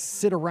and just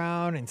sit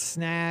around and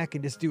snack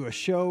and just do a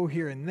show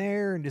here and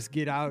there and just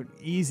get out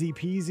easy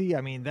peasy,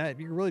 I mean, that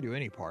you can really do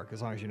any park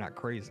as long as you're not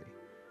crazy.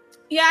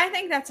 Yeah, I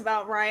think that's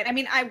about right. I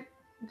mean, I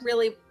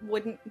really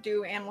wouldn't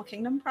do Animal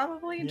Kingdom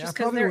probably, just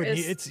because there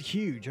is. It's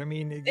huge. I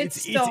mean, It's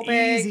it's so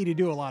big. easy to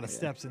do a lot of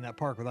steps in that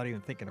park without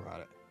even thinking about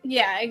it.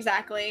 Yeah,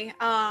 exactly.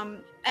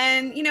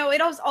 And you know,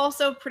 it was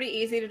also pretty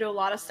easy to do a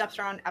lot of steps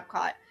around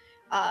Epcot,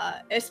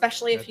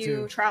 especially if That you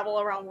too. travel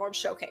around World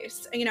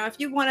Showcase. You know, if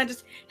you want to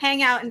just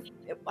hang out and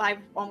I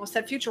almost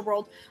said Future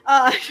World,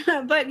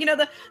 but you know,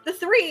 the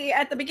three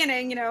at the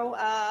beginning, you know,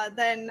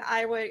 then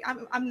I would.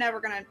 I'm never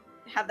gonna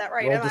have that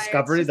right. World am I? It's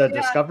Discovery, just- the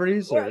yeah.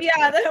 Discoveries? Well,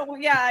 Or,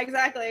 yeah,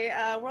 exactly.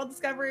 World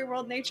Discovery,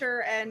 World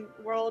Nature, and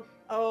World.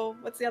 Oh,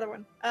 what's the other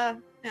one?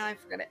 Now I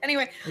forget it.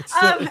 Anyway, It's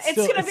it's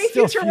gonna be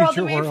still Future World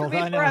to me for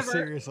I know, forever.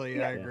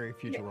 seriously, I Yeah. agree.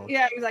 Future World.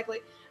 Yeah, exactly.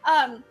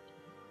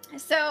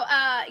 So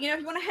you know, if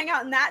you want to hang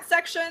out in that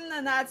section,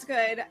 then that's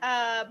good.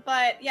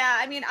 But yeah,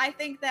 I mean, I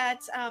think that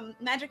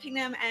Magic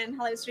Kingdom and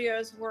Hollywood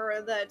Studios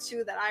were the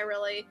two that I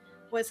really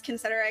was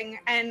considering,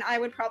 and I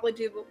would probably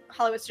do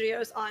Hollywood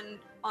Studios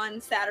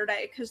on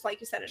Saturday because, like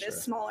you said, it is Sure.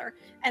 smaller,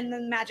 and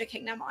then Magic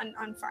Kingdom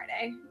on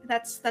Friday.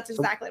 That's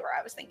exactly where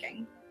I was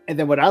thinking. And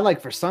then what I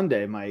like for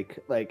Sunday, Mike,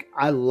 like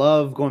I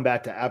love going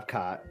back to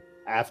Epcot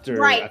after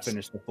I Right.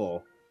 finish the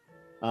full.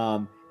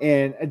 And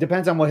it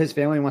depends on what his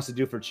family wants to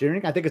do for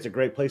cheering. I think it's a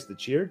great place to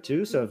cheer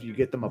too. So if you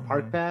get them a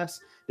park Mhm. pass,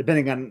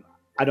 depending on,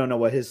 I don't know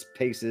what his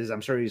pace is.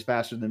 I'm sure he's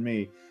faster than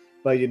me,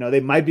 but you know, they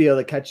might be able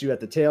to catch you at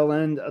the tail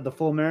end of the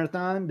full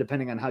marathon,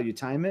 depending on how you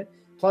time it.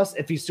 Plus,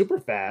 if he's super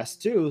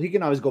fast too, he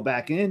can always go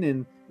back in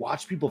and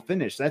watch people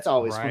finish. That's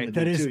always fun to Right. do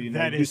That is too. You know,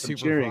 that you do is some super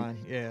cheering. fun.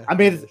 Yeah. I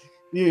mean, that is.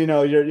 you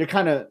know, you're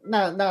kind of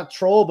not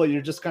troll, but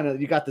you're just kind of,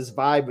 you got this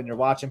vibe when you're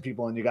watching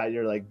people and you got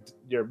your like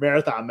your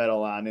marathon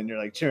medal on and you're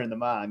like cheering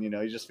them on. You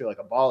know, you just feel like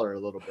a baller a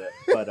little bit.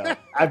 But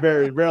I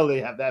very rarely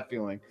have that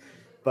feeling.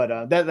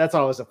 But that's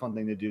always a fun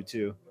thing to do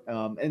too.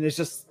 And it's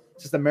just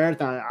a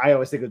marathon. I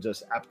always think of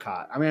just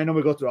Epcot. I mean, I know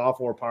we go through all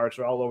four parks,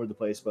 we're all over the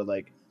place, but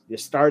like you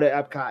start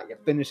at Epcot, you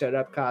finish at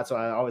Epcot. So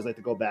I always like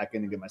to go back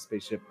in and get my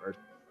Spaceship Earth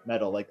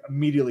medal like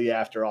immediately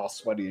after, all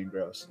sweaty and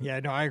gross.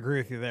 Yeah, no, I agree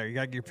with you there. You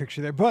got your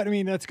picture there. But I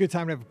mean, that's a good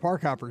time to have a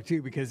park hopper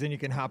too, because then you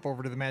can hop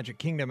over to the Magic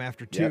Kingdom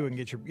after two Yep. and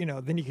get your, you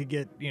know, then you could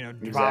get, you know,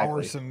 devour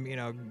Exactly. some, you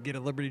know, get a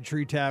Liberty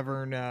Tree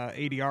Tavern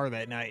ADR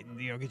that night and,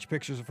 you know, get your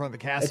pictures in front of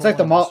the castle. It's like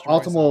the and destroy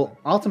something.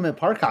 ultimate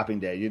park hopping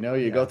day. You know,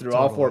 you Yeah, go through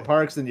all four totally.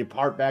 parks, then you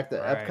park back to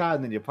Right. Epcot,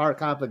 and then you park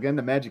hop again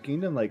to Magic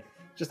Kingdom. Like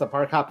just a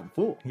park hopping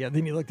fool. Yeah,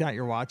 then you look down at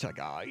your watch like,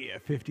 oh yeah,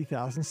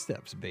 50,000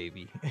 steps,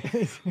 baby.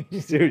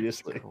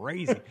 Seriously.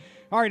 Crazy.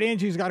 All right,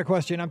 Angie's got a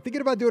question. I'm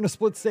thinking about doing a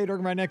split stay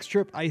during my next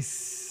trip. I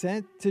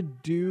sent to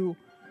do,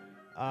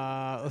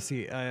 let's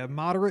see, a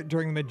moderate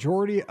during the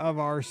majority of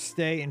our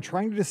stay and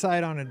trying to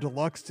decide on a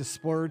deluxe to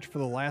splurge for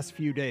the last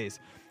few days.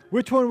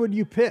 Which one would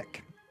you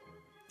pick?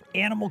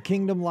 Animal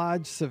Kingdom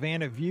Lodge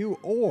Savannah View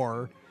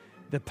or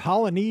the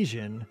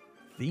Polynesian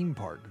Theme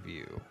Park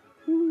View?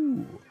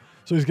 Ooh.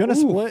 So he's going to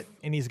split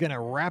and he's going to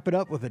wrap it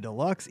up with a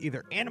deluxe,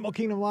 either Animal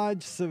Kingdom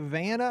Lodge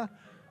Savannah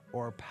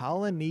or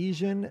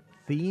Polynesian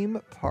Theme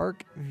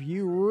Park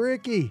View.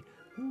 Ricky.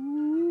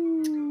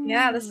 Ooh.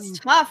 Yeah, this is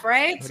tough,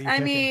 right? What are you I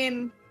picking?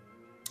 mean,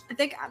 I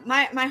think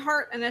my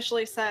heart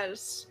initially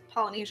says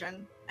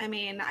Polynesian. I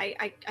mean,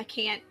 I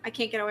can't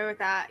get away with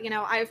that. You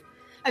know, I've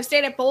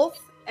stayed at both,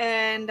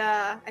 and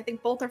I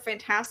think both are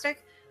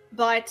fantastic.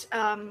 But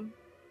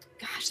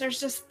gosh,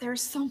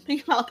 there's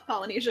something about the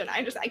Polynesian.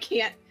 I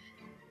can't.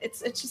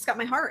 It's just got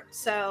my heart.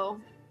 So,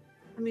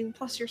 I mean,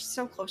 plus you're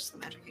so close to the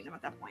Magic Kingdom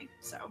at that point.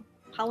 So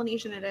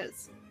Polynesian it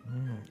is.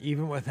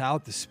 Even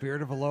without the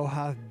Spirit of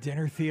Aloha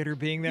dinner theater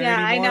being there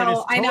Yeah, anymore. it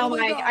is I know, totally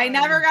Mike. I gone.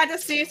 never got to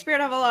see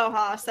Spirit of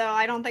Aloha, so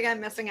I don't think I'm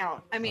missing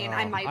out. I mean,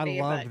 I Oh, might be,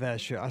 I love but that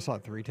show. I saw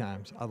it 3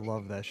 times. I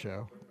love that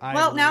show.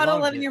 well, now it'll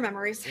loved live in it. your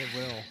memories. It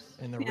will.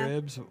 And the Yeah.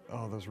 ribs.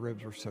 Oh, those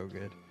ribs were so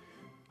good.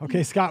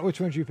 Okay, Scott, which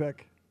one'd you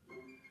pick?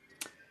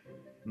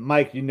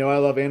 Mike, you know I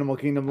love Animal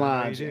Kingdom I know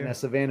you Lodge do. and a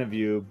Savannah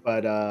View,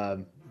 but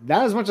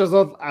not as much as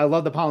I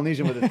love the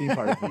Polynesian with the theme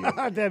park view.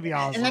 That'd be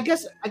awesome. And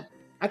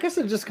I guess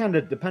it just kind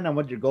of depend on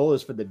what your goal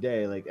is for the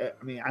day. Like,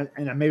 I mean,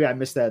 maybe I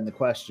missed that in the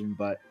question,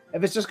 but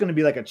if it's just going to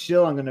be like a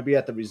chill, I'm going to be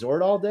at the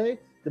resort all day,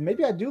 then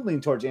maybe I do lean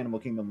towards Animal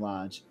Kingdom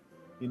Lodge.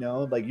 You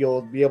know, like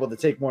you'll be able to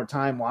take more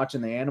time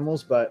watching the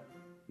animals, but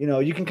you know,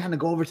 you can kind of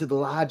go over to the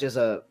lodge as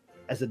a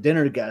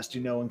dinner guest,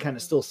 you know, and kind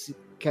of still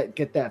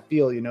get that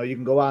feel. You know, you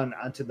can go out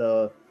onto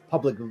the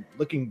public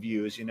looking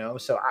views, you know.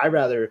 So I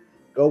rather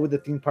go with the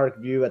theme park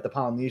view at the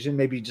Polynesian.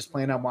 Maybe just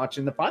plan on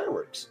watching the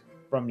fireworks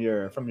from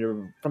your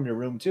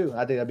room too.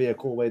 I think that'd be a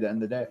cool way to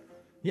end the day.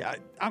 Yeah,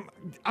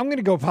 I'm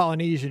gonna go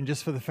Polynesian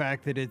just for the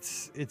fact that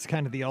it's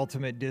kind of the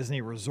ultimate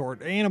Disney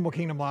resort. Animal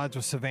Kingdom Lodge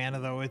with Savannah,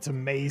 though, it's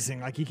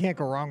amazing. Like you can't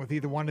go wrong with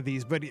either one of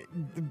these. But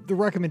the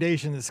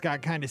recommendation that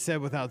Scott kind of said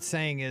without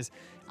saying is,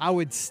 I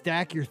would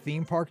stack your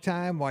theme park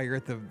time while you're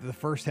at the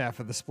first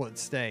half of the split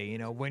stay. You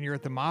know, when you're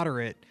at the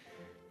moderate,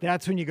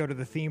 That's when you go to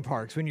the theme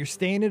parks. When you're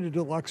staying at a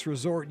deluxe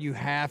resort, you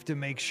have to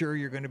make sure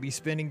you're going to be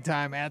spending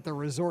time at the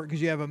resort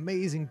because you have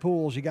amazing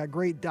pools, you got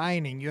great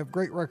dining, you have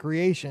great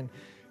recreation,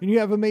 and you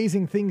have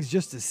amazing things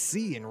just to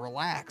see and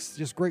relax.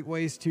 Just great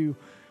ways to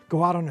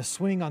go out on a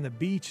swing on the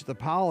beach at the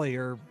Poly,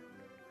 or,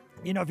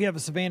 you know, if you have a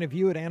Savannah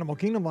View at Animal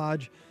Kingdom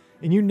Lodge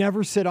and you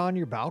never sit on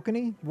your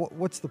balcony,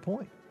 what's the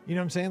point? You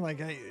know what I'm saying?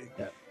 Like,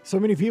 so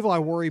many people I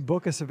worry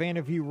book a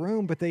Savannah View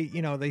room, but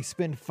they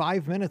spend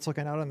 5 minutes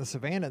looking out on the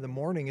Savannah in the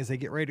morning as they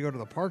get ready to go to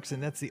the parks,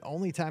 and that's the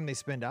only time they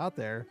spend out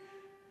there.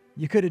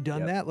 You could have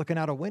done that looking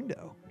out a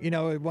window,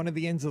 at one of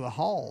the ends of the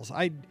halls.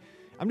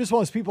 I'm just one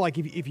of those people, like,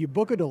 if you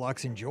book a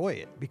deluxe, enjoy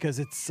it, because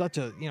it's such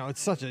a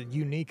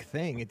unique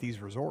thing at these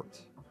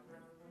resorts.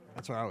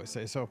 That's what I always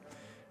say. So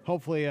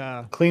hopefully,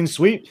 clean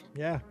sweep.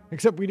 Yeah.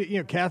 Except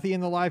Kathy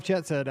in the live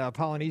chat said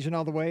Polynesian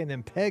all the way. And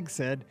then Peg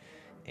said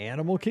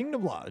Animal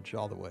Kingdom Lodge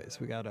all the way. So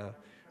we got a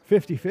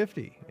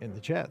 50-50 in the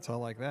chat. So I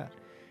like that.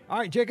 All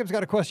right. Jacob's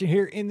got a question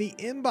here in the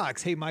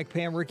inbox. Hey, Mike,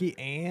 Pam, Ricky,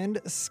 and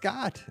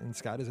Scott. And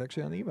Scott is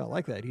actually on the email. I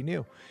like that. He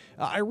knew.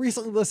 I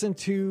recently listened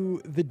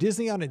to the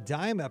Disney on a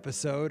Dime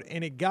episode,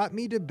 and it got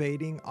me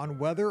debating on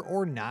whether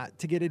or not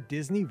to get a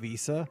Disney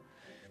Visa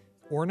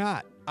or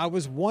not. I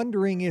was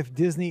wondering if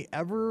Disney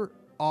ever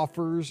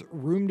offers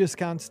room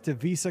discounts to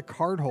Visa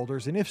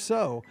cardholders, and if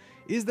so,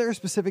 is there a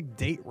specific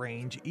date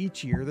range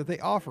each year that they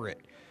offer it?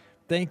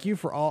 Thank you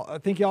all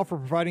for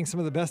providing some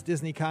of the best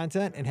Disney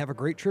content, and have a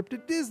great trip to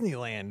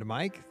Disneyland,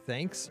 Mike.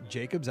 Thanks,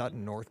 Jacob's out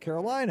in North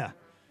Carolina.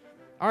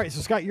 All right,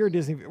 so Scott,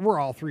 we're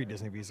all three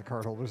Disney Visa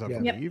cardholders, I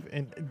believe. Yep.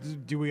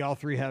 And do we all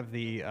three have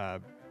the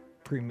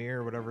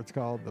Premier, whatever it's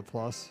called, the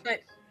Plus?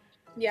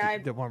 Yeah,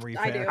 the one where you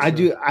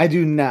I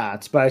do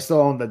not, but I still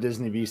own the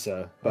Disney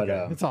Visa. But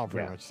it's all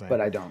pretty much the same.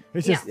 But I don't.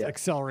 It's just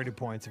accelerated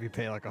points if you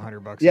pay like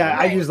 $100. Yeah,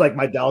 I use like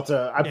my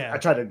Delta. I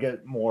try to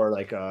get more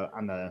like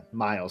on the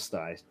miles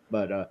side.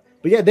 But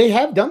yeah, they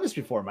have done this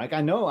before, Mike. I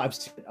know I've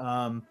seen,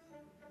 and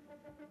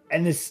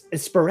it's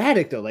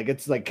sporadic though. Like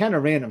it's like kind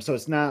of random. So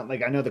it's not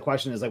like, I know the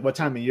question is like, what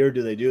time of year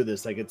do they do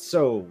this? Like it's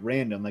so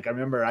random. Like I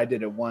remember I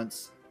did it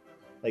once.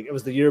 Like it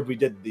was the year we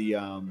did the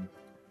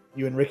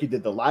you and Ricky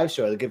did the live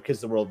show at the Give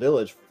Kids the World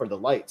Village for the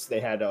lights.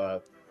 They had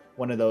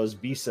one of those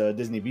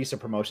Disney Visa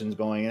promotions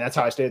going, and that's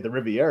how I stayed at the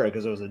Riviera,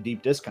 because it was a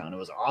deep discount. It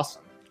was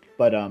awesome.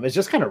 But it's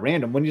just kind of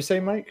random. Wouldn't you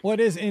say, Mike? Well, it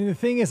is. And the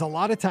thing is, a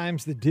lot of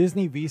times the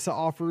Disney Visa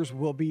offers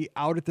will be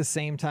out at the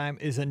same time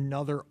as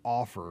another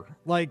offer.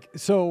 Like,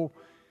 so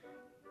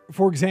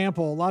for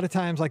example, a lot of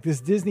times like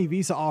this Disney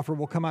Visa offer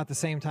will come out at the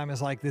same time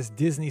as like this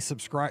Disney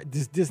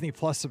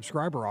Plus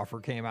subscriber offer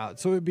came out.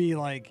 So it'd be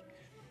like,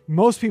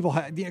 most people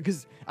have,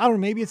 because I don't know,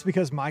 maybe it's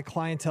because my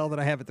clientele that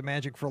I have at the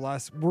Magic for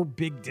Less, we're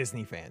big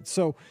Disney fans.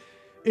 So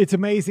it's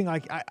amazing.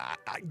 Like,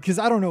 because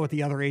I don't know what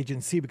the other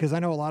agents see, because I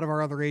know a lot of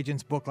our other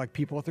agents book like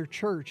people at their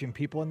church and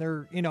people in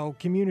their,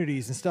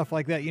 communities and stuff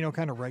like that,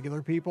 kind of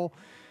regular people.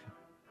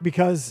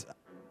 Because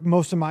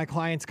most of my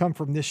clients come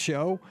from this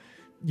show,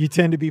 you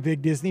tend to be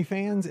big Disney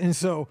fans. And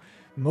so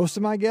most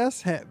of my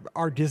guests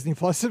are Disney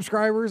Plus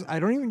subscribers. I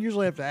don't even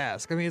usually have to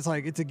ask. I mean, it's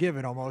like, it's a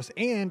given almost.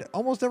 And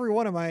almost every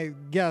one of my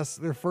guests,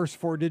 their first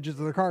 4 digits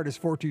of their card is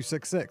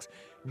 4266.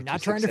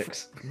 Not trying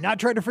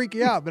to freak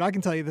you out, but I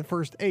can tell you the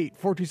first 8,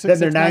 4266. Then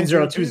they're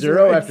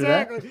 9020 after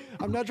that.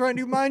 I'm not trying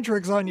to do mind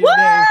tricks on you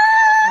today.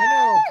 I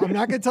know. I'm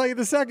not going to tell you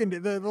the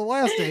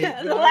last 8.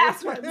 The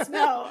last ones,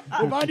 no.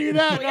 If I do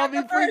that,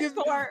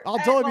 I'll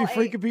totally be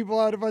freaking people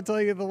out if I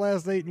tell you the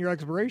last 8 in your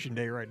expiration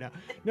day right now.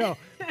 No,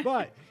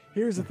 but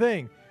here's the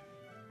thing.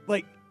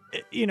 Like,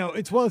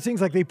 it's one of those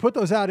things, like they put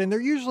those out and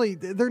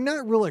they're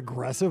not real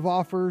aggressive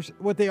offers.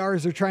 What they are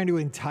is they're trying to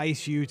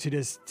entice you to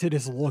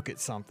just look at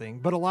something.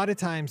 But a lot of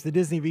times the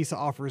Disney Visa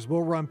offers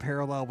will run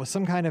parallel with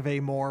some kind of a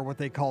more what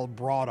they call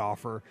broad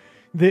offer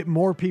that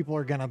more people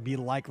are going to be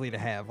likely to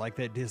have, like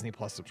that Disney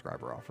Plus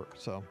subscriber offer.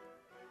 So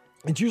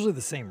it's usually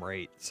the same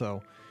rate.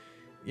 So,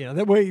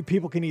 that way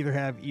people can either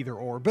have either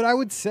or. But I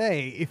would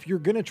say if you're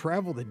going to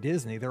travel to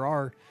Disney, there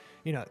are,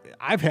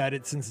 I've had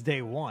it since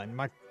day one.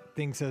 My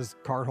thing says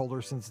card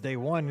holder since day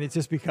one. And it's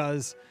just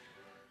because,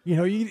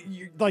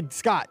 you like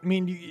Scott, I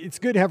mean, it's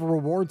good to have a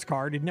rewards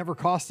card. It never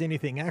costs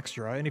anything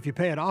extra. And if you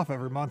pay it off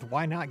every month,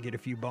 why not get a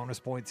few bonus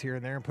points here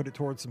and there and put it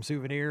towards some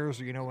souvenirs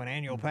or, an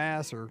annual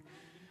pass or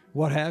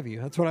what have you.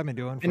 That's what I've been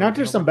doing. And aren't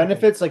there some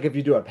benefits? Like if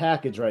you do a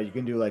package, right, you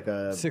can do like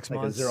a 6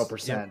 months, a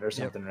 0% or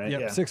something, right?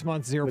 Yeah. 6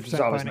 months, 0%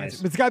 financing. Nice.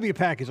 But it's got to be a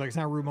package. Like it's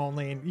not room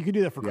only. And you can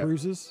do that for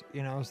cruises,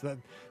 so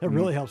that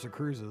really helps with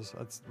cruises.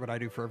 That's what I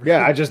do for every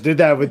I just did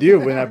that with you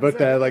when I booked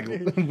that like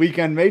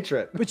weekend May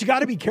trip. But you got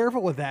to be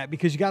careful with that,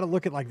 because you got to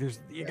look at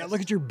you got to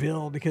look at your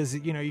bill, because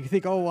you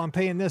think, oh, well, I'm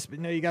paying this, but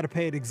no, you got to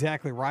pay it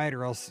exactly right,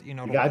 or else you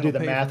got to do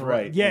the math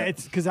right. Yeah,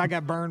 it's because I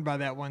got burned by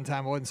that one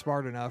time. I wasn't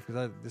smart enough,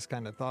 because I just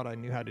kind of thought I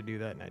knew how to do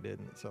that and I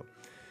didn't. So.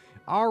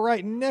 All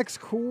right, next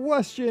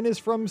question is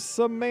from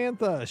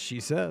Samantha.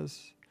 She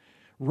says,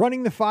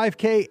 running the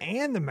 5K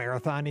and the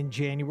marathon in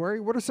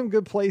January, what are some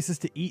good places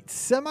to eat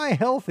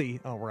semi-healthy?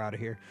 Oh, we're out of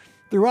here.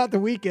 Throughout the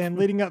weekend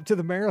leading up to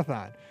the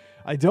marathon.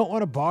 I don't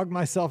want to bog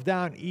myself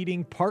down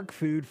eating park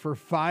food for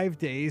 5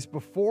 days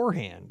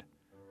beforehand.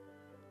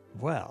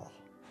 Well,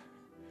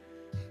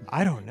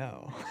 I don't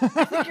know.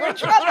 You're in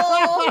trouble.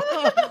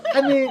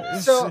 I mean,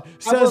 so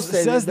I will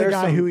say says the there's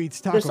guy some- who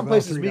eats Taco There's some Bell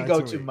places 3 we nights go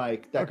a to, week.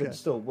 Mike, that Okay. could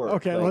still work.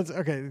 Okay, Like,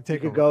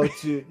 take you over.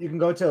 can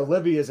go to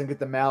Olivia's and get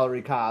the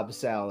Mallory Cobb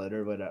salad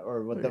or whatever,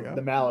 or what There you go.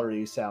 the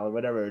Mallory salad,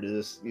 whatever it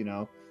is, you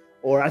know.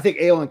 Or I think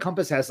Ale and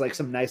Compass has like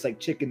some nice like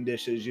chicken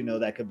dishes, you know,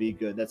 that could be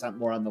good. That's not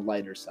more on the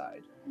lighter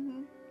side.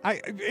 Mhm.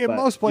 In But,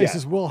 most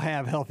places will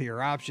have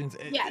healthier options.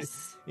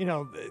 Yes. You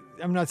know,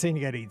 I'm not saying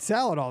you got to eat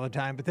salad all the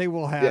time, but they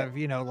will have,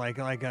 you know, like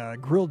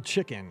grilled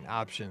chicken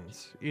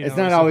options. You It's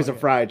know, not stuff always like a that.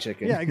 fried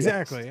chicken. Yeah, Yes.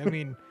 exactly. I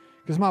mean,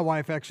 because my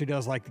wife actually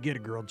does like to get a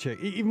grilled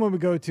chicken. Even when we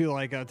go to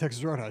like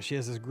Texas Roadhouse, she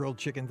has this grilled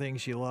chicken thing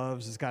she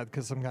loves. It's got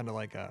some kind of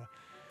like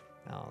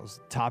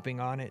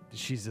topping on it.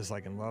 She's just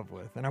like in love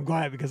with, and I'm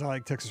glad because I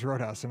like Texas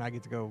Roadhouse and I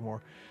get to go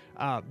more.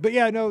 But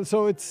yeah, no.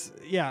 So it's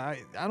I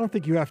don't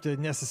think you have to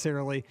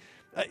necessarily.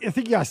 I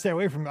think you gotta stay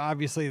away from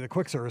obviously the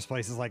quick service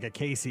places like a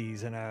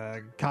Casey's and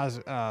a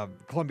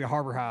Columbia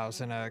Harbor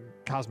House and a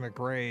Cosmic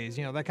Rays.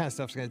 You know, that kind of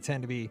stuff's gonna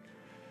tend to be.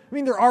 I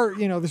mean, there are,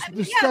 you know, there's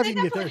Yeah, stuff they you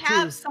can get there definitely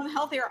have too. some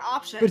healthier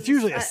options. But it's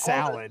usually a at all those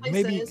salad,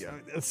 maybe places.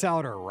 a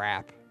salad or a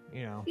wrap,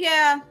 you know.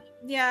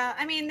 Yeah.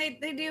 I mean, they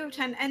do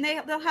tend, and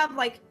they'll have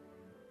like,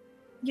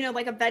 you know,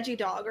 like a veggie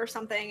dog or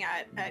something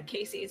at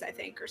Casey's, I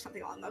think, or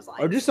something along those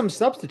lines. Or just some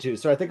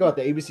substitutes. So I think about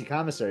the ABC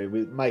commissary.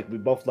 Mike, we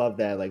both love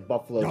that like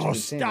buffalo Oh, chicken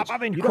stop! sandwich. I've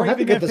been You don't have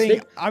to craving get that the thing.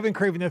 steak. I've been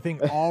craving that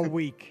thing all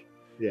week.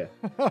 Yeah.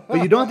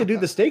 But you don't have to do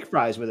the steak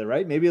fries with it,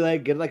 right? Maybe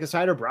like get like a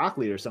side of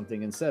broccoli or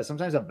something instead.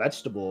 Sometimes a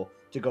vegetable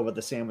to go with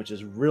the sandwich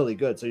is really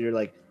good. So you're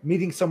like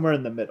meeting somewhere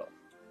in the middle.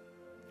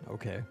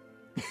 Okay.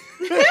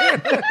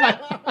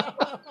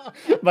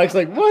 Mike's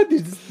like, what?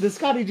 Did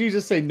Scotty G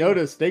just say no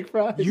to steak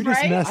fries? You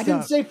just Right? messed I didn't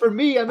up. say for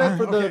me. I meant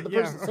for the Okay,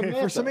 yeah, person,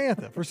 okay,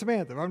 Samantha. for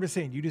Samantha. I'm just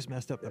saying, you just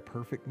messed up the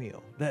perfect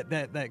meal.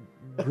 That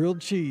grilled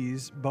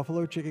cheese,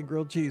 buffalo chicken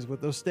grilled cheese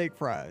with those steak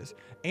fries,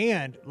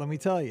 and let me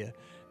tell you,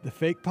 the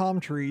fake palm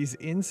trees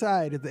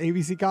inside of the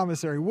ABC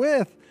commissary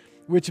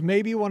which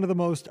may be one of the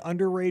most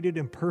underrated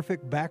and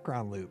perfect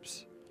background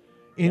loops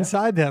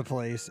inside that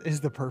place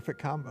is the perfect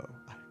combo.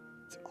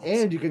 It's awesome.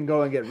 And you can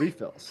go and get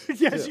refills.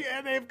 Yes, too.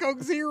 yeah, they have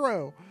Coke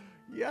Zero.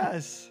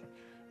 Yes.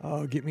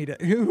 Oh, get me to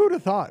who'd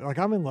have thought? Like,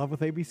 I'm in love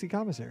with ABC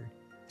Commissary.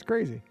 It's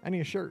crazy. I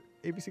need a shirt.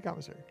 ABC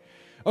Commissary.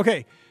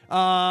 Okay.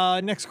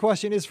 Next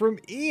question is from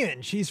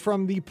Ian. She's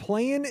from the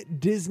Plan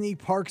Disney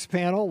Parks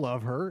panel.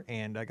 Love her.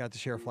 And I got to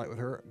share a flight with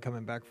her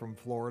coming back from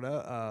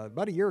Florida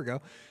about a year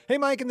ago. Hey,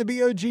 Mike and the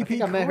BOGP I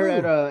think I met her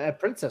at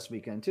Princess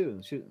Weekend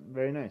too. She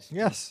very nice.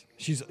 Yes,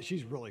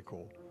 she's really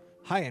cool.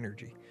 High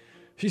energy.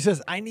 She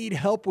says, I need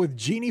help with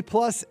Genie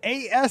Plus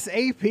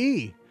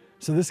ASAP.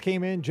 So this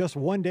came in just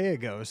 1 day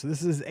ago. So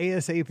this is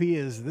ASAP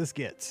as this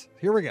gets.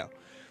 Here we go.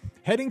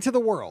 Heading to the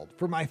world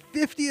for my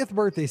 50th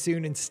birthday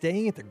soon and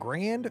staying at the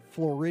Grand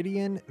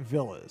Floridian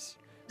Villas.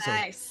 So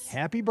Nice.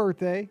 happy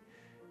birthday.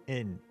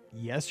 And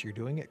yes, you're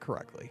doing it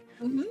correctly.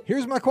 Mhm.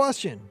 Here's my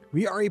question.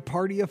 We are a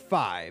party of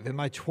 5, and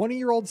my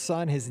 20-year-old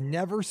son has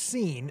never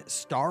seen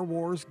Star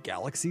Wars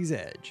Galaxy's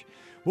Edge.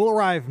 We'll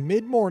arrive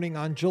mid-morning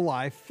on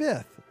July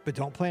 5th, but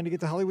don't plan to get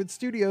to Hollywood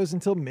Studios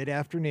until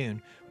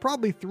mid-afternoon,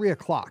 probably 3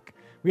 o'clock.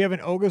 We have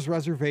an Oga's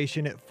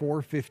reservation at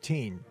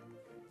 4:15.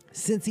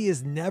 Since he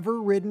has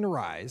never ridden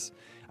Rise,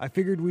 I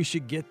figured we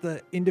should get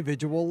the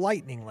individual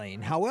lightning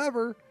lane.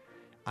 However,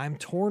 I'm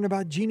torn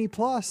about Genie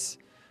Plus.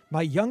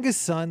 My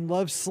youngest son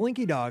loves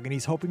Slinky Dog and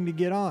he's hoping to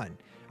get on.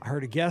 I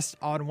heard a guest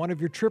on one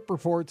of your trip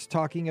reports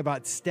talking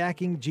about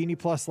stacking Genie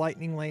Plus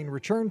lightning lane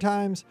return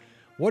times.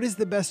 What is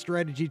the best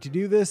strategy to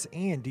do this?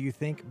 And do you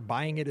think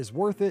buying it is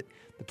worth it?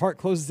 The park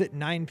closes at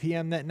 9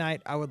 p.m. that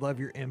night. I would love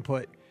your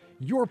input.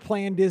 Your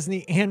Plan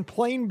Disney and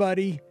Plane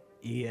Buddy,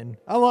 Ian.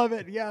 I love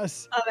it.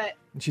 Yes. Love it.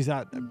 And she's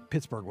out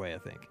Pittsburgh way, I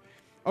think.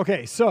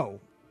 Okay,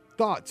 so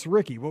thoughts,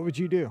 Ricky, what would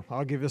you do?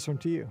 I'll give this one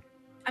to you.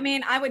 I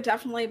mean, I would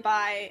definitely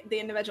buy the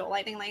individual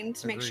lightning lane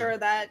to make Agreed. sure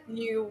that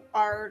you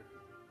are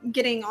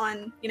getting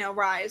on, you know,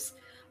 Rise.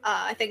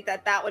 I think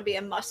that would be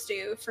a must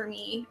do for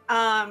me.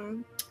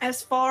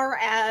 As far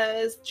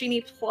as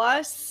Genie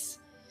Plus,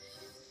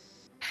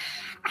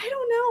 I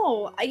don't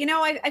know. You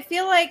know, I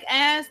feel like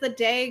as the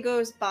day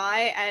goes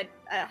by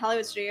at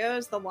Hollywood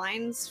Studios, the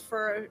lines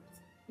for,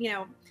 you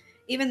know,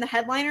 even the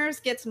headliners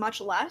gets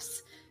much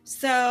less.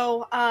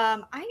 So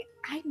I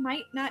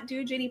might not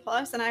do Genie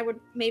Plus, and I would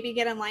maybe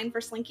get in line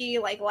for Slinky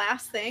like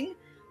last thing.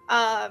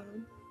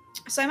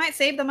 So I might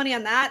save the money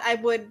on that. I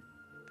would,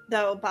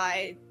 though,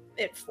 buy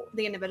it for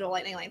the individual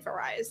lightning lane for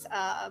Rise.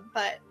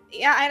 But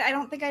yeah, I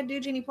don't think I'd do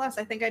Genie Plus.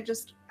 I think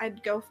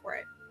I'd go for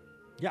it.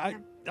 Yeah,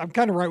 I'm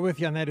kind of right with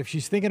you on that. If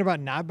she's thinking about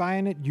not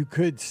buying it, you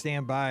could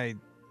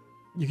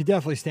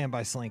definitely stand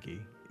by Slinky.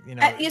 You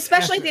know,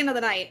 Especially at the end of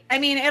the night. I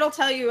mean, it'll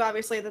tell you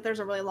obviously that there's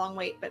a really long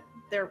wait, but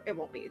it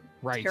won't be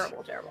Right.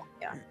 terrible.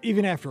 Yeah.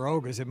 Even after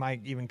Oga's, it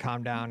might even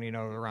calm down, you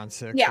know, around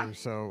 6 Yeah. or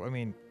so. I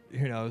mean,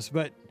 who knows?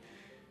 But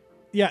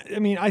Yeah, I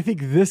mean, I think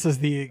this is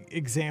the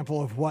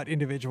example of what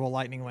individual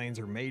lightning lanes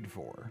are made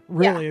for.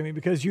 Really, I mean,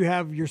 because you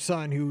have your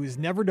son who has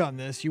never done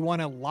this. You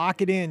want to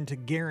lock it in to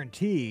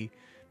guarantee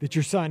that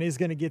your son is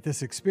going to get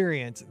this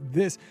experience.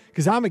 This,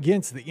 because I'm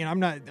against the,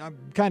 I'm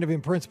kind of in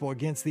principle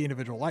against the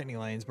individual lightning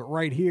lanes, but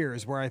right here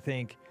is where I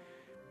think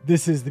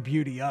this is the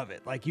beauty of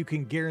it. Like, you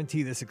can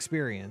guarantee this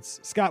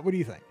experience. Scott, what do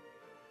you think?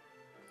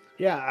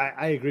 Yeah,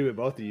 I agree with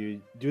both of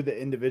you. Do the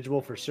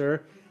individual for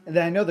sure. And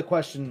then I know the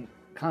question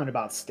kind of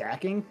about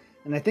stacking.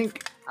 And I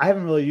think I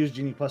haven't really used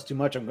Genie Plus too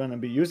much. I'm going to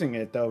be using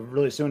it, though,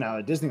 really soon out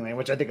at Disneyland,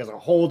 which I think is a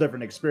whole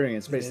different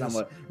experience based on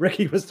what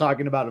Ricky was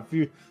talking about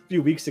a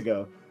few weeks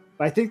ago.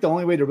 But I think the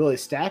only way to really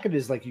stack it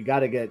is, like, you got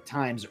to get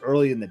times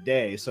early in the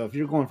day. So if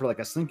you're going for, like,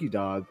 a Slinky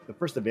Dog, the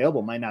first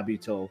available might not be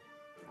till,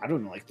 I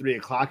don't know, like 3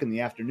 o'clock in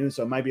the afternoon.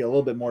 So it might be a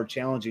little bit more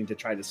challenging to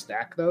try to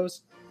stack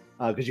those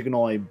because you can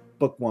only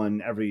book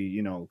one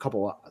every,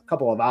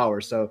 couple of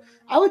hours. So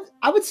I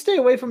would stay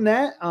away from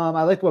that.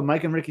 I like what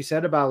Mike and Ricky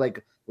said about,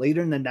 like,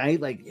 later in the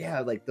night, like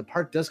the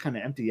park does kind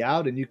of empty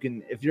out, and you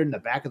can, if you're in the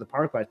back of the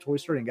park by Toy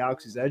Story and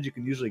Galaxy's Edge, you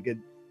can usually get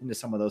into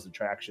some of those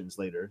attractions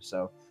later.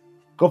 So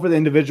go for the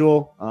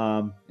individual,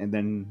 and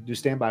then do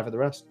standby for the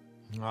rest.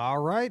 All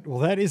right. Well,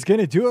 that is going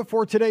to do it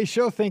for today's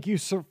show. Thank you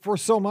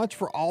so much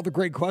for all the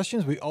great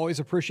questions. We always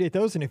appreciate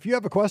those. And if you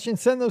have a question,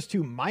 send those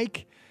to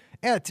Mike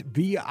at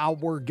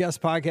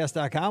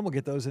beourguestpodcast.com. We'll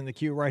get those in the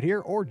queue right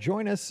here, or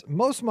join us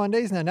most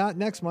Mondays. Now, not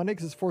next Monday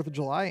because it's 4th of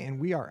July and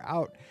we are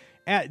out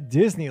at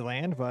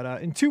Disneyland, but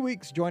in 2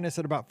 weeks, join us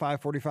at about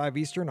 5:45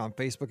 Eastern on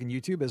Facebook and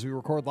YouTube as we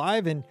record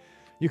live, and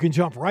you can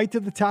jump right to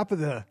the top of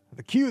the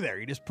queue there.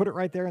 You just put it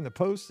right there in the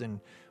post, and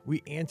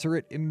we answer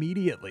it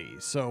immediately.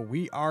 So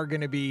we are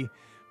going to be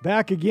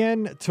back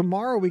again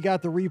tomorrow. We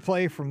got the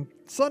replay from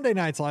Sunday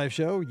night's live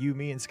show, you,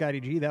 me, and Scotty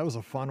G. That was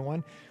a fun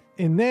one.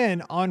 And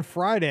then on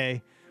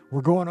Friday,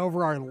 we're going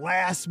over our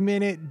last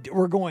minute.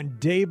 We're going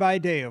day by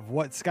day of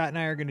what Scott and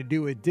I are going to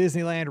do at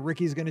Disneyland.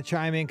 Ricky's going to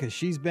chime in because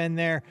she's been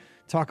there,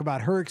 talk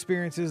about her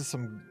experiences,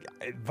 some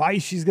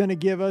advice she's going to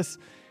give us.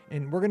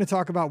 And we're going to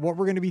talk about what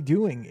we're going to be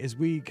doing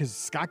because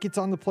Scott gets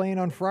on the plane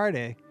on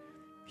Friday.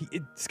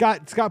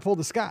 Scott pulled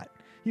a Scott.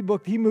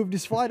 He moved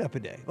his flight up a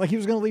day. Like, he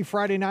was going to leave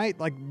Friday night,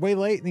 like, way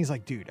late. And he's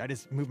like, dude, I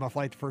just moved my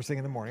flight the first thing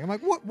in the morning. I'm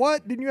like,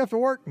 what? Didn't you have to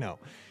work? No.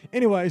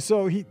 Anyway,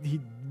 so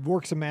he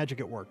works some magic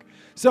at work.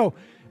 So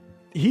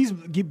he's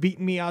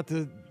beating me out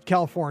to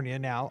California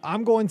now.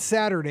 I'm going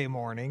Saturday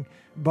morning,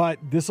 but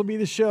this will be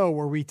the show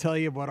where we tell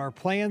you what our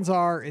plans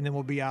are, and then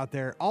we'll be out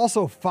there.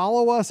 Also,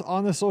 follow us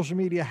on the social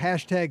media,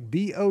 hashtag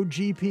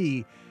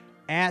BOGP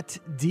at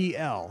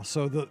DL.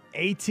 So the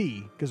AT,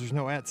 because there's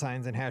no at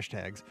signs and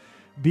hashtags,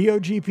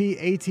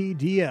 BOGP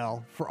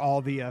ATDL for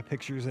all the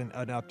pictures and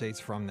updates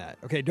from that.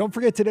 Okay, don't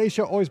forget today's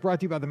show always brought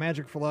to you by the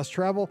Magic for Less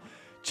Travel.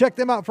 Check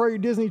them out for all your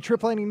Disney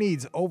trip planning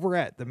needs over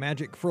at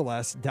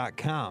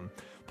themagicforless.com.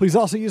 Please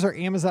also use our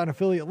Amazon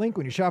affiliate link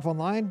when you shop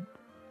online.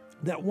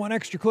 That one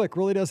extra click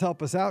really does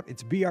help us out.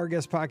 It's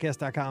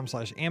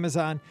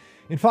beourguestpodcast.com/Amazon.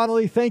 And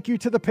finally, thank you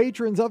to the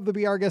patrons of the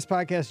Be Our Guest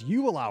Podcast.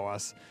 You allow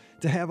us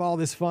to have all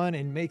this fun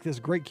and make this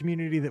great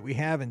community that we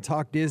have and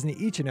talk Disney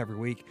each and every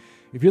week.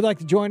 If you'd like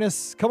to join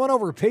us, come on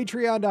over to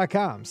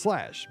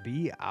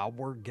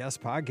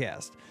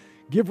patreon.com/beourguestpodcast.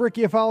 Give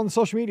Ricky a follow on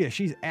social media.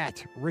 She's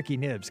at Ricky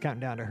Nibs,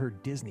 counting down to her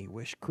Disney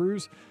Wish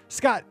cruise.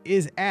 Scott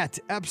is at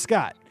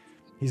Epscott.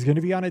 He's going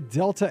to be on a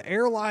Delta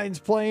Airlines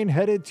plane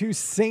headed to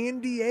San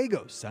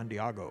Diego,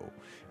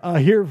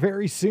 here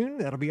very soon.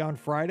 That'll be on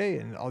Friday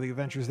and all the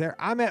adventures there.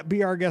 I'm at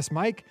Be Our Guest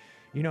Mike.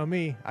 You know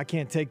me, I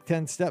can't take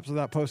 10 steps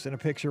without posting a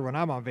picture when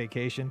I'm on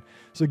vacation.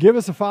 So give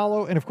us a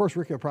follow. And of course,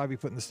 Ricky will probably be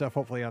putting the stuff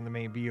hopefully on the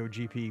main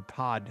BOGP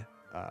pod.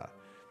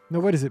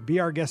 Be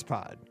Our Guest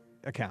Pod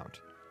account.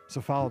 So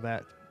follow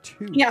that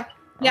too. Yeah.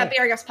 All right. Be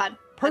Our Guest Pod.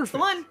 Perfect. That's the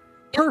one.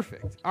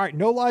 Perfect. All right.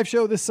 No live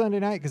show this Sunday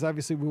night because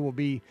obviously we will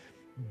be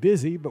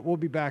busy, but we'll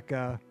be back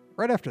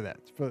right after that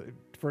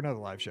for another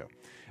live show.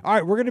 All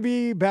right, we're going to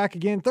be back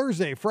again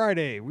Thursday,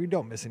 Friday. We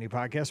don't miss any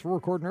podcasts. We're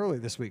recording early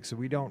this week, so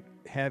we don't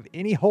have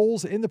any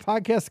holes in the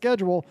podcast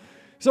schedule.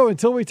 So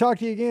until we talk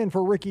to you again,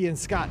 for Ricky and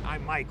Scott,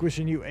 I'm Mike,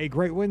 wishing you a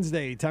great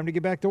Wednesday. Time to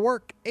get back to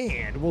work,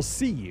 and we'll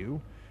see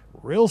you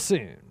real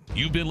soon.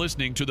 You've been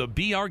listening to the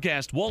Be Our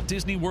Guest Walt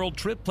Disney World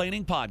Trip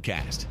Planning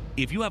Podcast.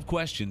 If you have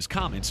questions,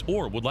 comments,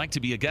 or would like to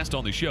be a guest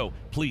on the show,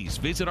 please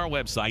visit our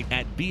website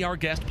at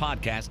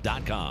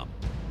beourguestpodcast.com.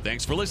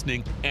 Thanks for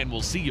listening, and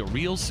we'll see you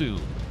real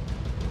soon.